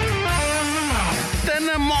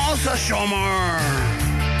 Tenemos a Shomer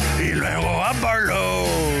y luego a Barlows.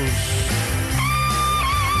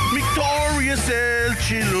 Victorious el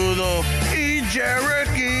chiludo y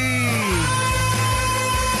Cherokee.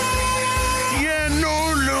 Y en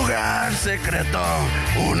un lugar secreto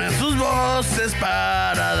unen sus voces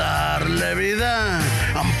para darle vida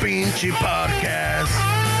a un pinche podcast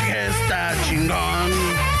que está chingón.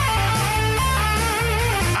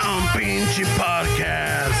 A un pinche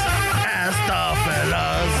podcast está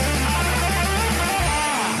feliz.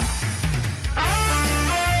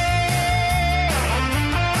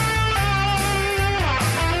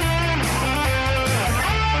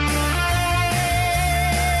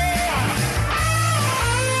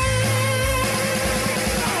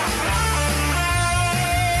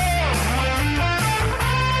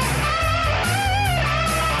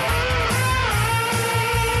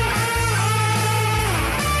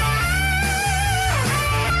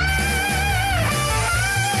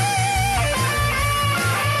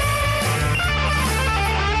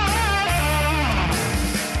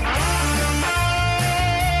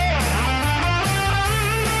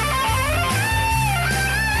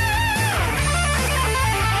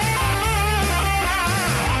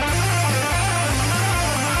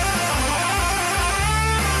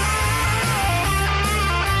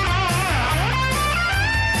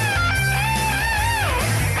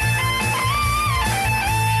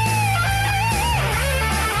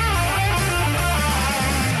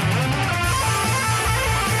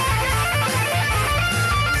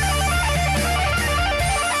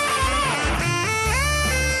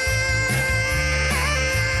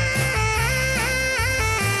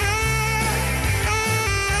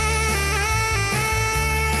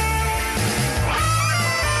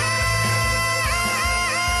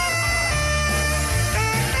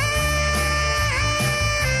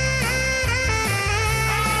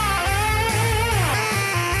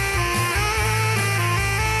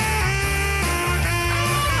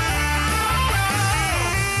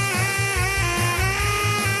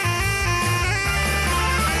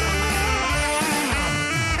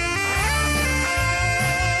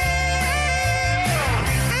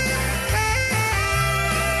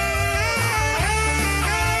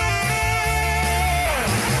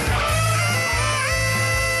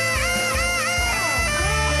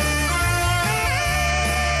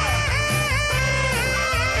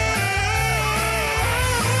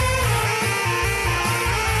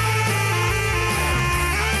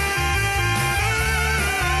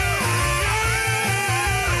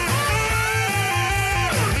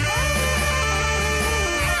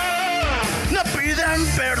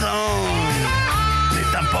 Perdón, ni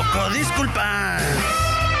tampoco disculpas.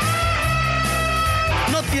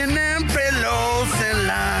 No tienen pelos en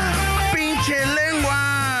la pinche lengua.